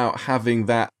more about having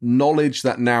that knowledge,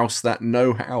 that nous, that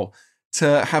know-how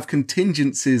to have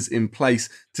contingencies in place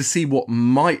to see what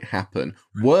might happen,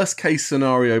 worst case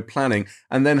scenario planning,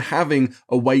 and then having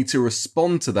a way to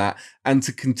respond to that and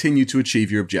to continue to achieve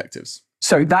your objectives.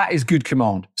 So that is good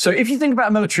command. So if you think about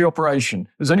a military operation,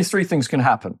 there's only 3 things can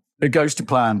happen. It goes to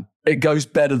plan. It goes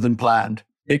better than planned.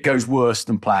 It goes worse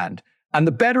than planned. And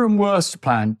the better and worse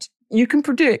planned, you can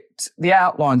predict the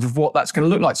outlines of what that's going to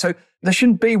look like. So there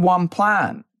shouldn't be one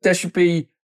plan. There should be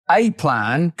a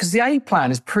plan, because the A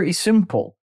plan is pretty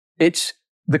simple. It's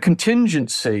the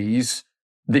contingencies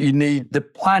that you need the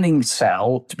planning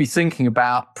cell to be thinking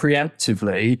about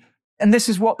preemptively. And this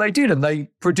is what they did, and they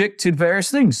predicted various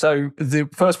things. So the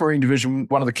 1st Marine Division,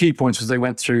 one of the key points was they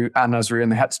went through An-Nasiriyah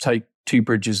and they had to take 2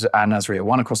 bridges at An-Nasiriyah,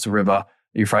 one across the river,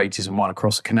 Euphrates, and one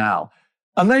across the canal.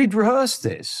 And they'd rehearsed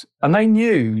this, and they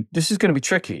knew this is going to be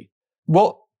tricky.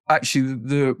 What actually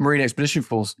the Marine Expedition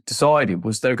Force decided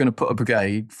was they were going to put a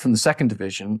brigade from the 2nd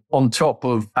Division on top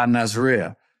of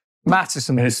An-Nasiriyah. Mattis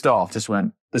and his staff just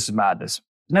went, this is madness.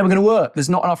 It's never going to work. There's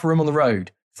not enough room on the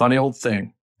road. Funny old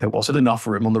thing. There wasn't enough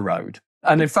room on the road.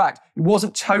 And in fact, it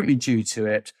wasn't totally due to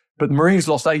it, but the Marines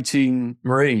lost 18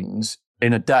 Marines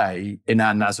in a day in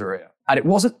An-Nasiriyah. And it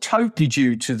wasn't totally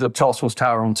due to the task force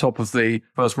tower on top of the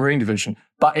 1st Marine Division,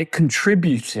 but it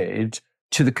contributed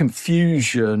to the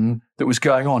confusion that was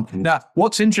going on. Now,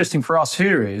 what's interesting for us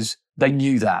here is they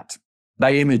knew that.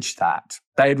 They imaged that.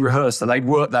 They had rehearsed that. They'd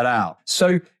worked that out.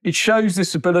 So it shows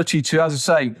this ability to, as I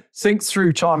say, think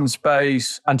through time and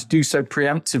space and to do so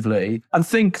preemptively and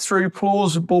think through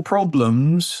plausible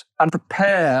problems and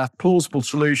prepare plausible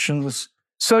solutions.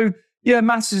 So, yeah,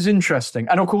 Mattis is interesting.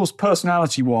 And of course,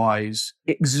 personality-wise,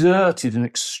 exerted an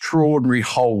extraordinary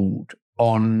hold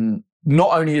on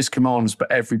not only his commanders, but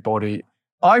everybody.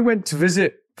 I went to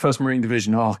visit 1st Marine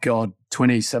Division,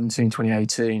 2017,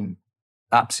 2018.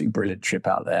 Absolutely brilliant trip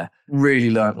out there. Really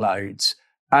learnt loads.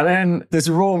 And then there's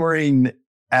a Royal Marine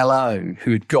LO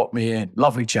who had got me in,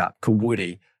 lovely chap called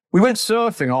Woody. We went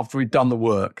surfing after we'd done the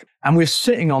work, and we were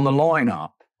sitting on the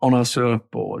lineup on our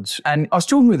surfboards. And I was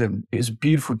talking with him. It was a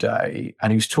beautiful day,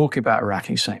 and he was talking about Iraq, and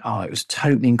he was saying, it was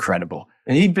totally incredible.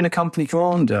 And he'd been a company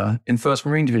commander in 1st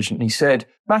Marine Division. And he said,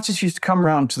 Mattis used to come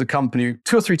around to the company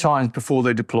 2 or 3 times before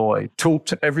they deployed, talk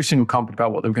to every single company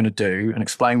about what they were going to do and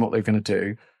explain what they were going to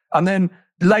do. And then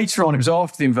later on, it was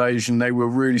after the invasion, they were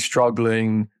really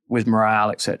struggling with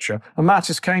morale, etc. And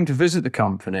Mattis came to visit the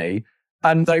company,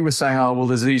 and they were saying,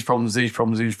 there's these problems.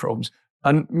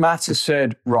 And Mattis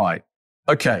said, right,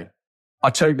 okay, I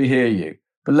totally hear you.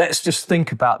 But let's just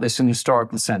think about this in a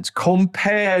historical sense.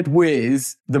 Compared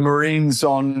with the Marines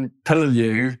on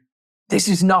Peleliu, this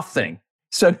is nothing.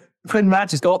 So when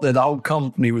Mattis got there, the whole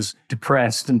company was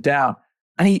depressed and down.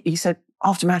 And he said,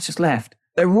 after Mattis left,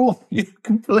 they were all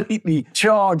completely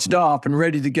charged up and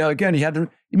ready to go again. He had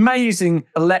an amazing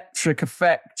electric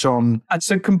effect on. And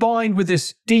so combined with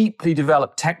this deeply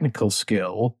developed technical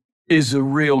skill is a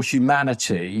real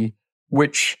humanity,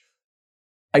 which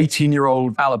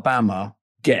 18-year-old Alabama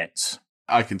gets.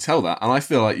 I can tell that, and I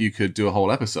feel like you could do a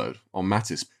whole episode on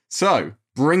Mattis. So,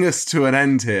 bring us to an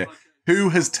end here. Who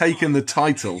has taken the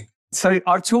title? So,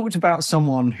 I've talked about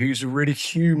someone who's a really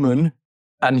human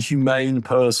and humane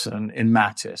person in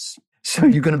Mattis. So,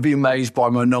 you're going to be amazed by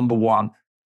my number 1,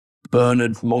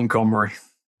 Bernard Montgomery.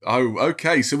 Oh,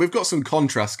 okay. So, we've got some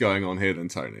contrast going on here then,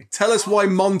 Tony. Tell us why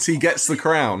Monty gets the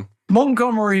crown.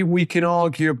 Montgomery, we can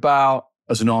argue about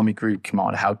as an army group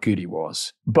commander, how good he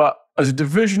was. But as a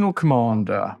divisional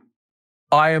commander,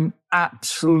 I am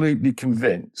absolutely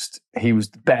convinced he was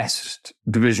the best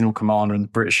divisional commander in the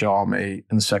British Army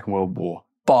in the Second World War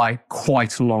by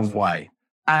quite a long way.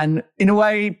 And in a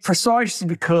way, precisely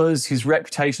because his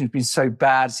reputation has been so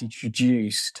bad as he's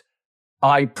reduced,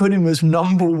 I put him as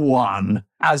number one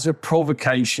as a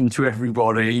provocation to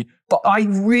everybody. But I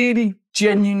really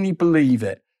genuinely believe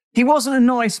it. He wasn't a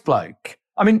nice bloke.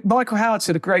 I mean, Michael Howard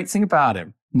said a great thing about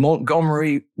him.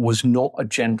 Montgomery was not a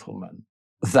gentleman.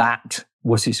 That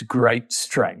was his great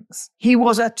strength. He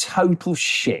was a total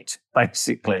shit,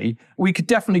 basically. We could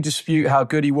definitely dispute how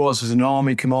good he was as an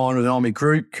army commander, an army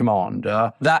group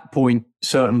commander. At that point,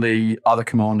 certainly other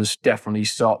commanders definitely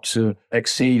start to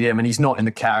exceed him, and he's not in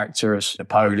the character as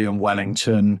Napoleon,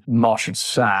 Wellington, Marshal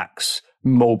Saxe,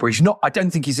 Marlborough. I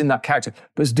don't think he's in that character.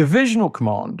 But as divisional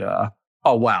commander,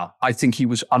 oh, wow. I think he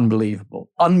was unbelievable,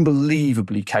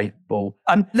 unbelievably capable.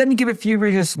 And let me give a few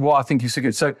reasons why I think he's so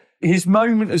good. So his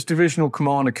moment as divisional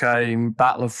commander came,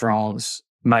 Battle of France,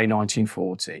 May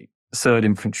 1940, 3rd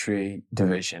Infantry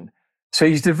Division. So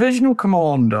he's divisional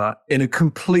commander in a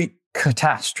complete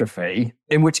catastrophe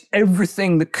in which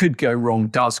everything that could go wrong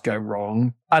does go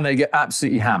wrong, and they get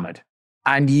absolutely hammered.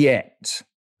 And yet,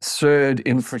 3rd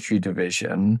Infantry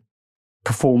Division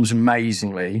performs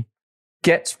amazingly,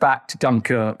 gets back to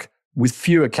Dunkirk with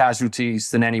fewer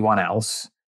casualties than anyone else,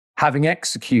 having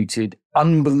executed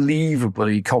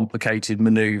unbelievably complicated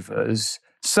maneuvers.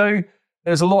 So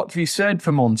there's a lot to be said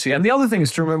for Monty. And the other thing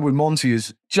is to remember with Monty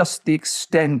is just the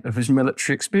extent of his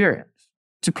military experience.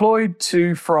 Deployed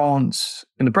to France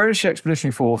in the British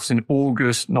Expeditionary Force in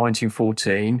August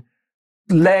 1914,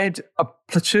 led a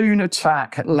platoon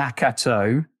attack at La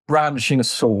Cateau, brandishing a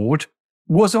sword,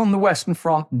 was on the Western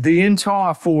Front the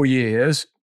entire 4 years,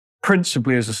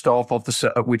 principally as a staff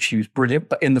officer, at which he was brilliant,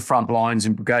 but in the front lines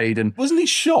in brigade. And wasn't he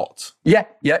shot? Yeah.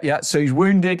 So he's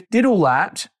wounded, did all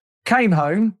that, came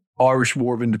home, Irish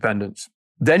War of Independence.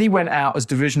 Then he went out as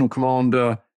divisional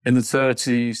commander in the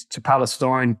 30s to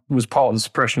Palestine, was part of the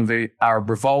suppression of the Arab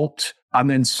Revolt, and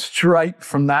then straight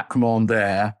from that command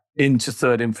there into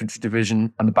 3rd Infantry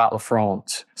Division and the Battle of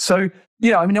France. So,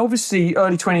 obviously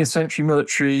early 20th century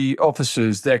military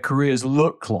officers, their careers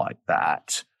look like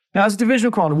that. Now, as a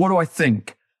divisional commander, what do I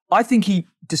think? I think he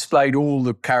displayed all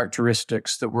the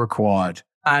characteristics that were required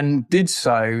and did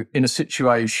so in a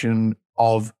situation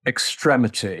of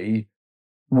extremity,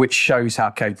 which shows how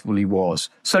capable he was.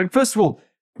 So first of all,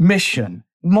 mission.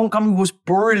 Montgomery was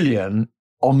brilliant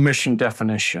on mission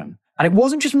definition. And it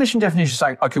wasn't just mission definition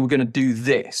saying, okay, we're going to do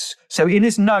this. So in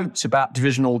his notes about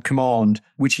divisional command,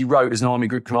 which he wrote as an army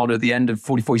group commander at the end of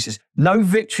 44, he says, no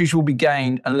victories will be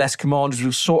gained unless commanders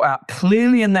will sort out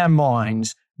clearly in their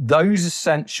minds those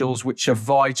essentials which are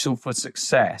vital for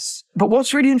success. But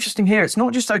what's really interesting here, it's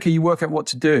not just, okay, you work out what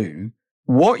to do.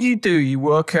 What you do, you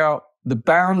work out the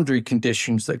boundary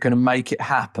conditions that are going to make it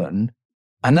happen.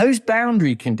 And those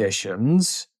boundary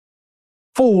conditions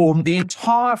form the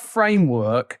entire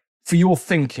framework for your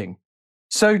thinking.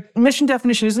 So mission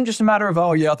definition isn't just a matter of,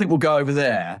 oh yeah, I think we'll go over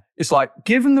there. It's like,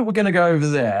 given that we're going to go over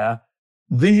there,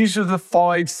 these are the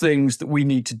 5 things that we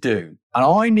need to do. And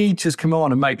I need to, as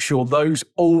commander, make sure those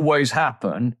always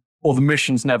happen or the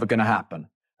mission's never going to happen.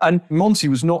 And Monty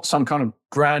was not some kind of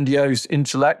grandiose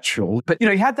intellectual, but,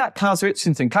 he had that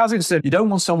Clausewitzian thing. Clausewitz said, you don't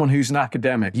want someone who's an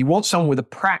academic. You want someone with a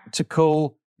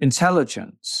practical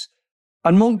intelligence.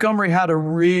 And Montgomery had a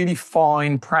really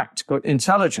fine practical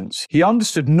intelligence. He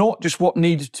understood not just what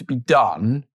needed to be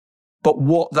done, but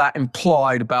what that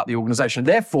implied about the organization.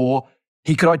 Therefore,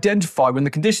 he could identify when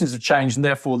the conditions have changed and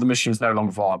therefore the mission is no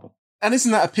longer viable. And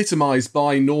isn't that epitomised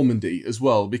by Normandy as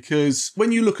well? Because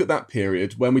when you look at that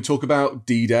period, when we talk about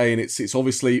D-Day, and it's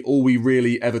obviously all we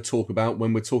really ever talk about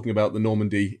when we're talking about the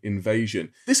Normandy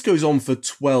invasion, this goes on for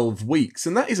 12 weeks,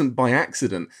 and that isn't by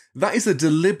accident. That is a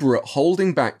deliberate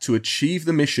holding back to achieve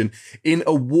the mission in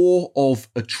a war of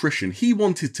attrition. He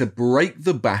wanted to break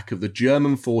the back of the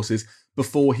German forces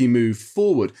before he moved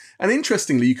forward. And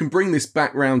interestingly, you can bring this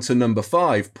back round to number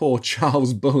 5, poor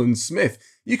Charles Bullen-Smith.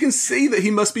 You can see that he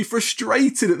must be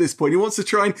frustrated at this point. He wants to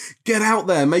try and get out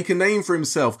there, make a name for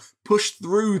himself, push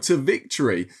through to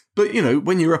victory. But,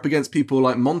 when you're up against people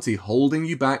like Monty holding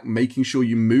you back, making sure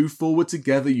you move forward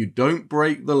together, you don't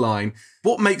break the line,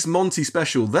 what makes Monty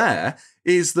special there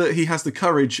is that he has the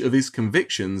courage of his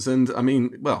convictions. And,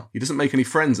 he doesn't make any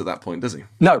friends at that point, does he?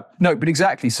 No, but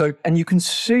exactly. So, and you can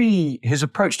see his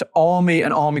approach to army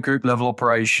and army group level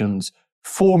operations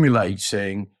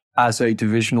formulating as a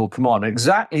divisional commander.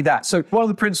 Exactly that. So one of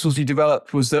the principles he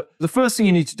developed was that the first thing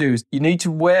you need to do is you need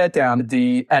to wear down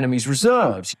the enemy's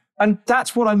reserves. And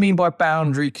that's what I mean by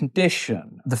boundary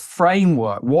condition, the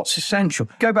framework, what's essential.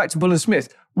 Go back to Bull and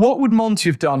Smith. What would Monty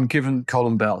have done given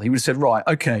Colin Bell? He would have said, right,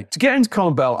 okay, to get into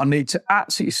Colin Bell, I need to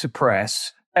absolutely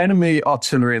suppress enemy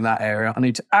artillery in that area. I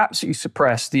need to absolutely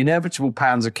suppress the inevitable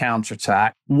Panzer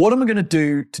counterattack. What am I going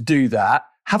to do that?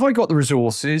 Have I got the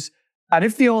resources? And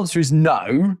if the answer is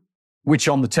no, which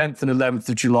on the 10th and 11th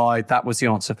of July, that was the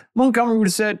answer, Montgomery would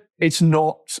have said, it's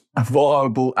not a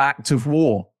viable act of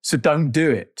war, so don't do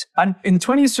it. And in the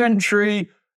 20th century,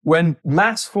 when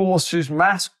mass forces,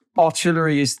 mass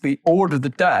artillery is the order of the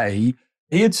day,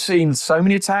 he had seen so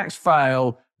many attacks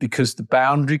fail because the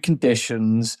boundary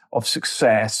conditions of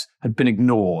success had been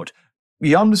ignored.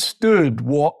 He understood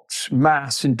what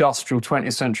mass industrial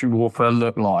 20th century warfare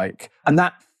looked like, and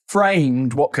that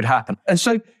framed what could happen. And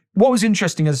so what was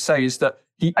interesting, as I say, is that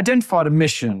he identified a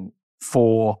mission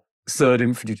for 3rd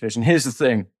Infantry Division. Here's the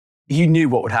thing. He knew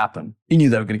what would happen. He knew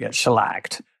they were going to get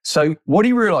shellacked. So what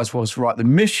he realized was, right, the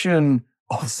mission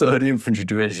of 3rd Infantry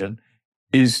Division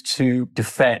is to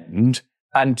defend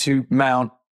and to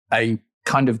mount a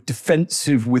kind of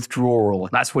defensive withdrawal.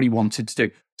 That's what he wanted to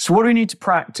do. So what do we need to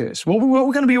practice? What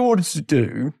we're going to be ordered to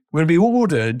do, we're going to be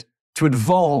ordered to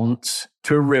advance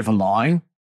to a river line,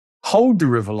 hold the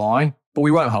river line, but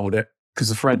we won't hold it because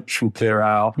the French will clear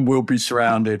out and we'll be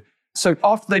surrounded. So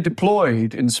after they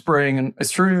deployed in spring and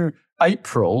through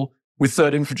April with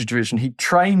 3rd Infantry Division, he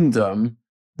trained them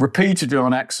repeatedly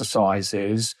on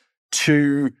exercises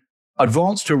to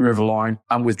advance to a river line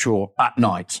and withdraw at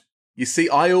night. You see,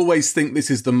 I always think this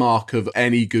is the mark of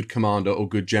any good commander or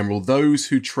good general, those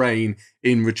who train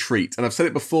in retreat. And I've said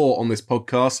it before on this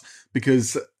podcast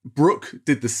because Brooke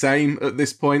did the same at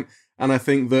this point, and I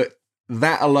think that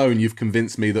alone, you've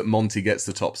convinced me that Monty gets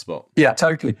the top spot. Yeah,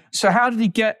 totally. So how did he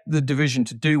get the division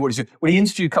to do what he's doing? Well, he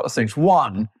instituted a couple of things.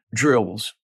 One,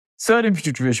 drills. 3rd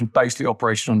Infantry Division basically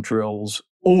operated on drills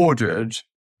ordered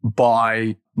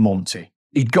by Monty.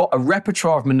 He'd got a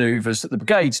repertoire of manoeuvres that the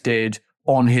brigades did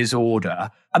on his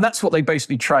order, and that's what they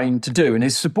basically trained to do. And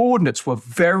his subordinates were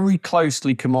very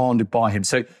closely commanded by him.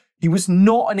 So he was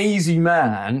not an easy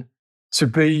man to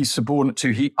be subordinate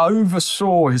to. He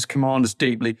oversaw his commanders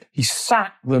deeply. He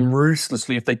sacked them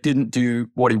ruthlessly if they didn't do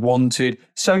what he wanted.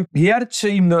 So he had a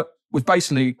team that was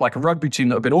basically like a rugby team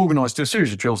that had been organised to a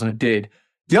series of drills, and it did.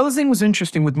 The other thing was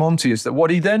interesting with Monty is that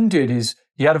what he then did is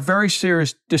he had a very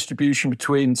serious distribution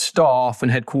between staff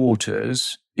and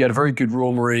headquarters. He had a very good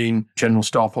Royal Marine General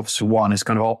Staff Officer 1, his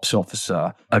kind of ops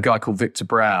officer, a guy called Victor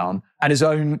Brown, and his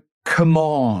own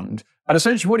command. And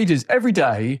essentially what he did is every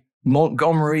day,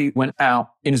 Montgomery went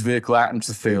out in his vehicle out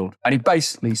into the field, and he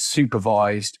basically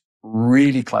supervised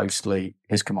really closely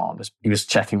his commanders. He was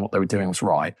checking what they were doing was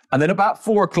right. And then about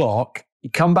 4 o'clock,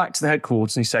 he'd come back to the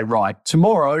headquarters and he'd say, right,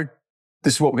 tomorrow,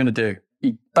 this is what we're going to do.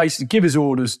 He'd basically give his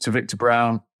orders to Victor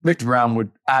Brown. Victor Brown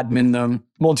would admin them.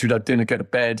 Monty would have dinner, go to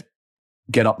bed,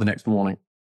 get up the next morning.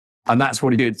 And that's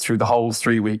what he did through the whole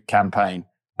 3-week campaign,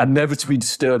 and never to be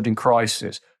disturbed in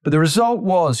crisis. But the result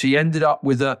was he ended up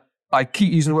with I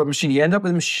keep using the word machine, he ended up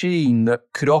with a machine that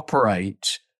could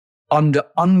operate under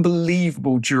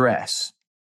unbelievable duress.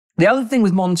 The other thing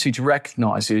with Monty to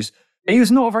recognise is he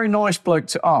was not a very nice bloke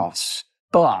to us,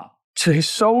 but to his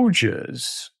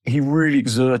soldiers, he really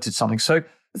exerted something. So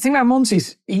the thing about Monty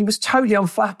is he was totally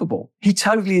unflappable. He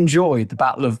totally enjoyed the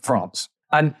Battle of France.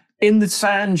 And in the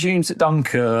sand dunes at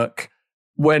Dunkirk,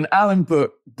 when Alan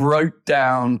Brooke broke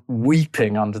down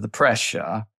weeping under the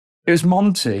pressure, it was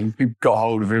Monty who got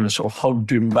hold of him and sort of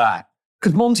hugged him back.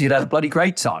 Because Monty had a bloody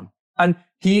great time. And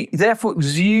he therefore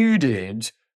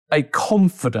exuded a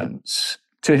confidence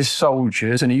to his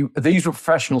soldiers. And these were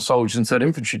professional soldiers in 3rd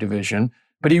Infantry Division,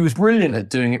 but he was brilliant at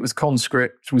doing it with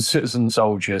conscript, with citizen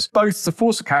soldiers. Both the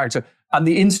force of character and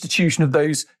the institution of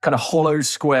those kind of hollow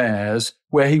squares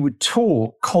where he would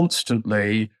talk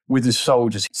constantly with his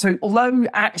soldiers. So although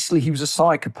actually he was a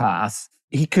psychopath,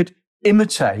 he could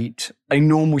imitate a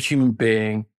normal human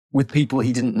being with people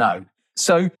he didn't know.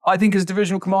 So I think as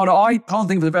divisional commander, I can't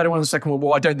think of a better one in the Second World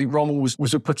War. I don't think Rommel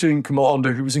was a platoon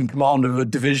commander who was in command of a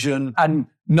division. And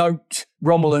note,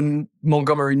 Rommel and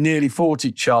Montgomery nearly fought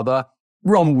each other.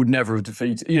 Rommel would never have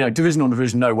defeated, division on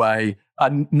division, no way.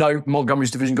 And no, Montgomery's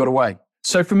division got away.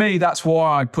 So for me, that's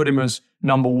why I put him as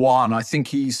number 1. I think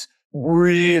he's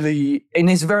really, in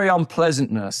his very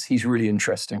unpleasantness, he's really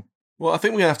interesting. Well, I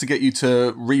think we're going to have to get you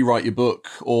to rewrite your book,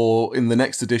 or in the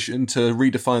next edition to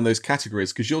redefine those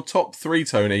categories, because your top 3,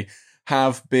 Tony,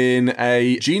 have been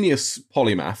a genius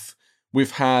polymath.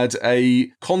 We've had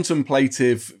a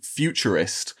contemplative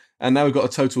futurist, and now we've got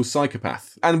a total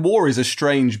psychopath. And war is a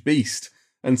strange beast.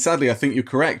 And sadly, I think you're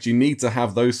correct. You need to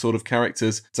have those sort of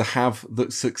characters to have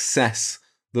the success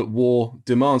that war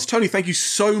demands. Tony, thank you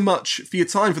so much for your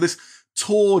time for this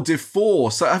tour de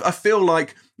force. I feel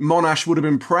like Monash would have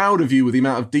been proud of you with the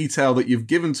amount of detail that you've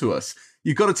given to us.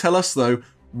 You've got to tell us, though,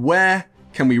 where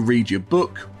can we read your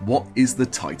book? What is the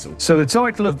title? So the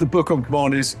title of the book on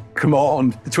command is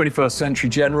Command, the 21st Century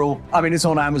General. I mean, it's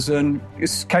on Amazon.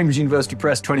 It's Cambridge University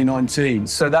Press 2019.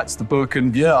 So that's the book.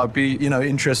 And yeah, I'd be,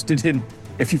 interested in,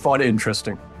 if you find it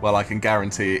interesting. Well, I can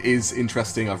guarantee it is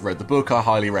interesting. I've read the book. I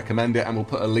highly recommend it. And we'll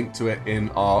put a link to it in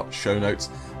our show notes.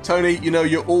 Tony,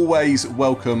 you're always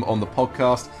welcome on the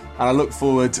podcast. And I look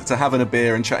forward to having a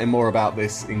beer and chatting more about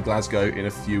this in Glasgow in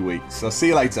a few weeks. So see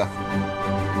you later.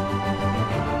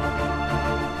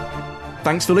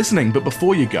 Thanks for listening, but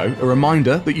before you go, a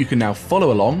reminder that you can now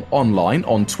follow along online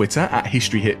on Twitter at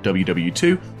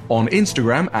HistoryHitWW2, on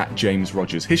Instagram at James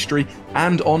Rogers History,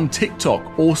 and on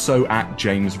TikTok also at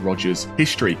James Rogers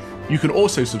History. You can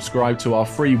also subscribe to our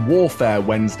free Warfare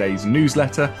Wednesdays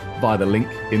newsletter via the link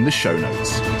in the show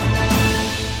notes.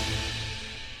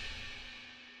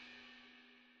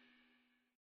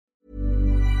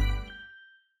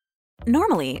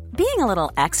 Normally, being a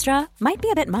little extra might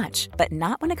be a bit much, but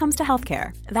not when it comes to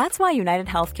healthcare. That's why United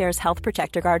Healthcare's Health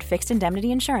Protector Guard fixed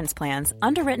indemnity insurance plans,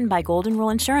 underwritten by Golden Rule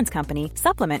Insurance Company,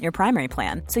 supplement your primary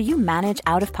plan so you manage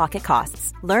out-of-pocket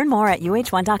costs. Learn more at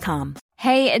UH1.com.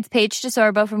 Hey, it's Paige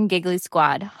DeSorbo from Giggly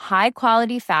Squad. High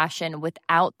quality fashion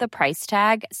without the price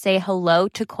tag. Say hello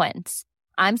to Quince.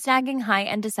 I'm snagging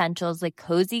high-end essentials like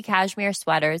cozy cashmere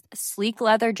sweaters, sleek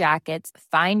leather jackets,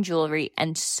 fine jewelry,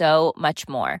 and so much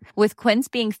more. With Quince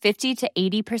being 50 to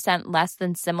 80% less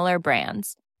than similar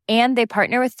brands. And they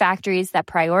partner with factories that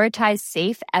prioritize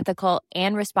safe, ethical,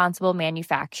 and responsible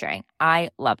manufacturing. I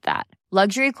love that.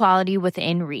 Luxury quality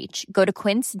within reach. Go to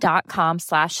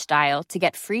quince.com/style to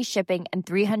get free shipping and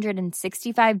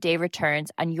 365-day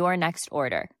returns on your next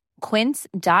order.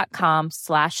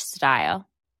 Quince.com/style.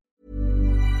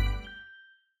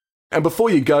 And before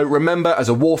you go, remember, as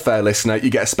a Warfare listener, you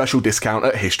get a special discount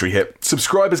at History Hit.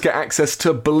 Subscribers get access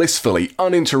to blissfully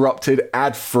uninterrupted,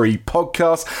 ad-free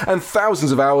podcasts and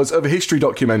thousands of hours of history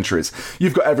documentaries.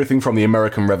 You've got everything from the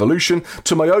American Revolution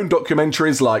to my own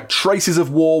documentaries like Traces of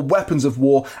War, Weapons of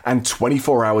War, and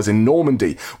 24 Hours in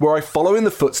Normandy, where I follow in the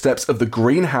footsteps of the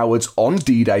Green Howards on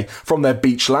D-Day, from their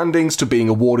beach landings to being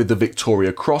awarded the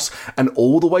Victoria Cross, and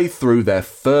all the way through their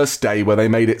first day where they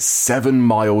made it 7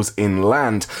 miles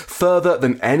inland, further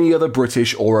than any other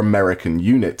British or American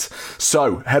unit.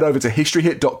 So head over to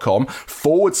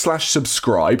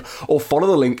historyhit.com/subscribe or follow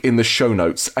the link in the show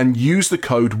notes and use the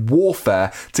code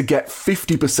WARFARE to get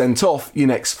 50% off your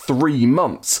next 3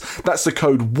 months. That's the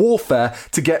code WARFARE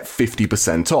to get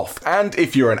 50% off. And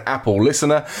if you're an Apple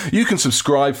listener, you can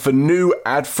subscribe for new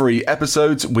ad-free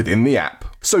episodes within the app.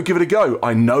 So give it a go.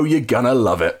 I know you're gonna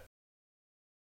love it.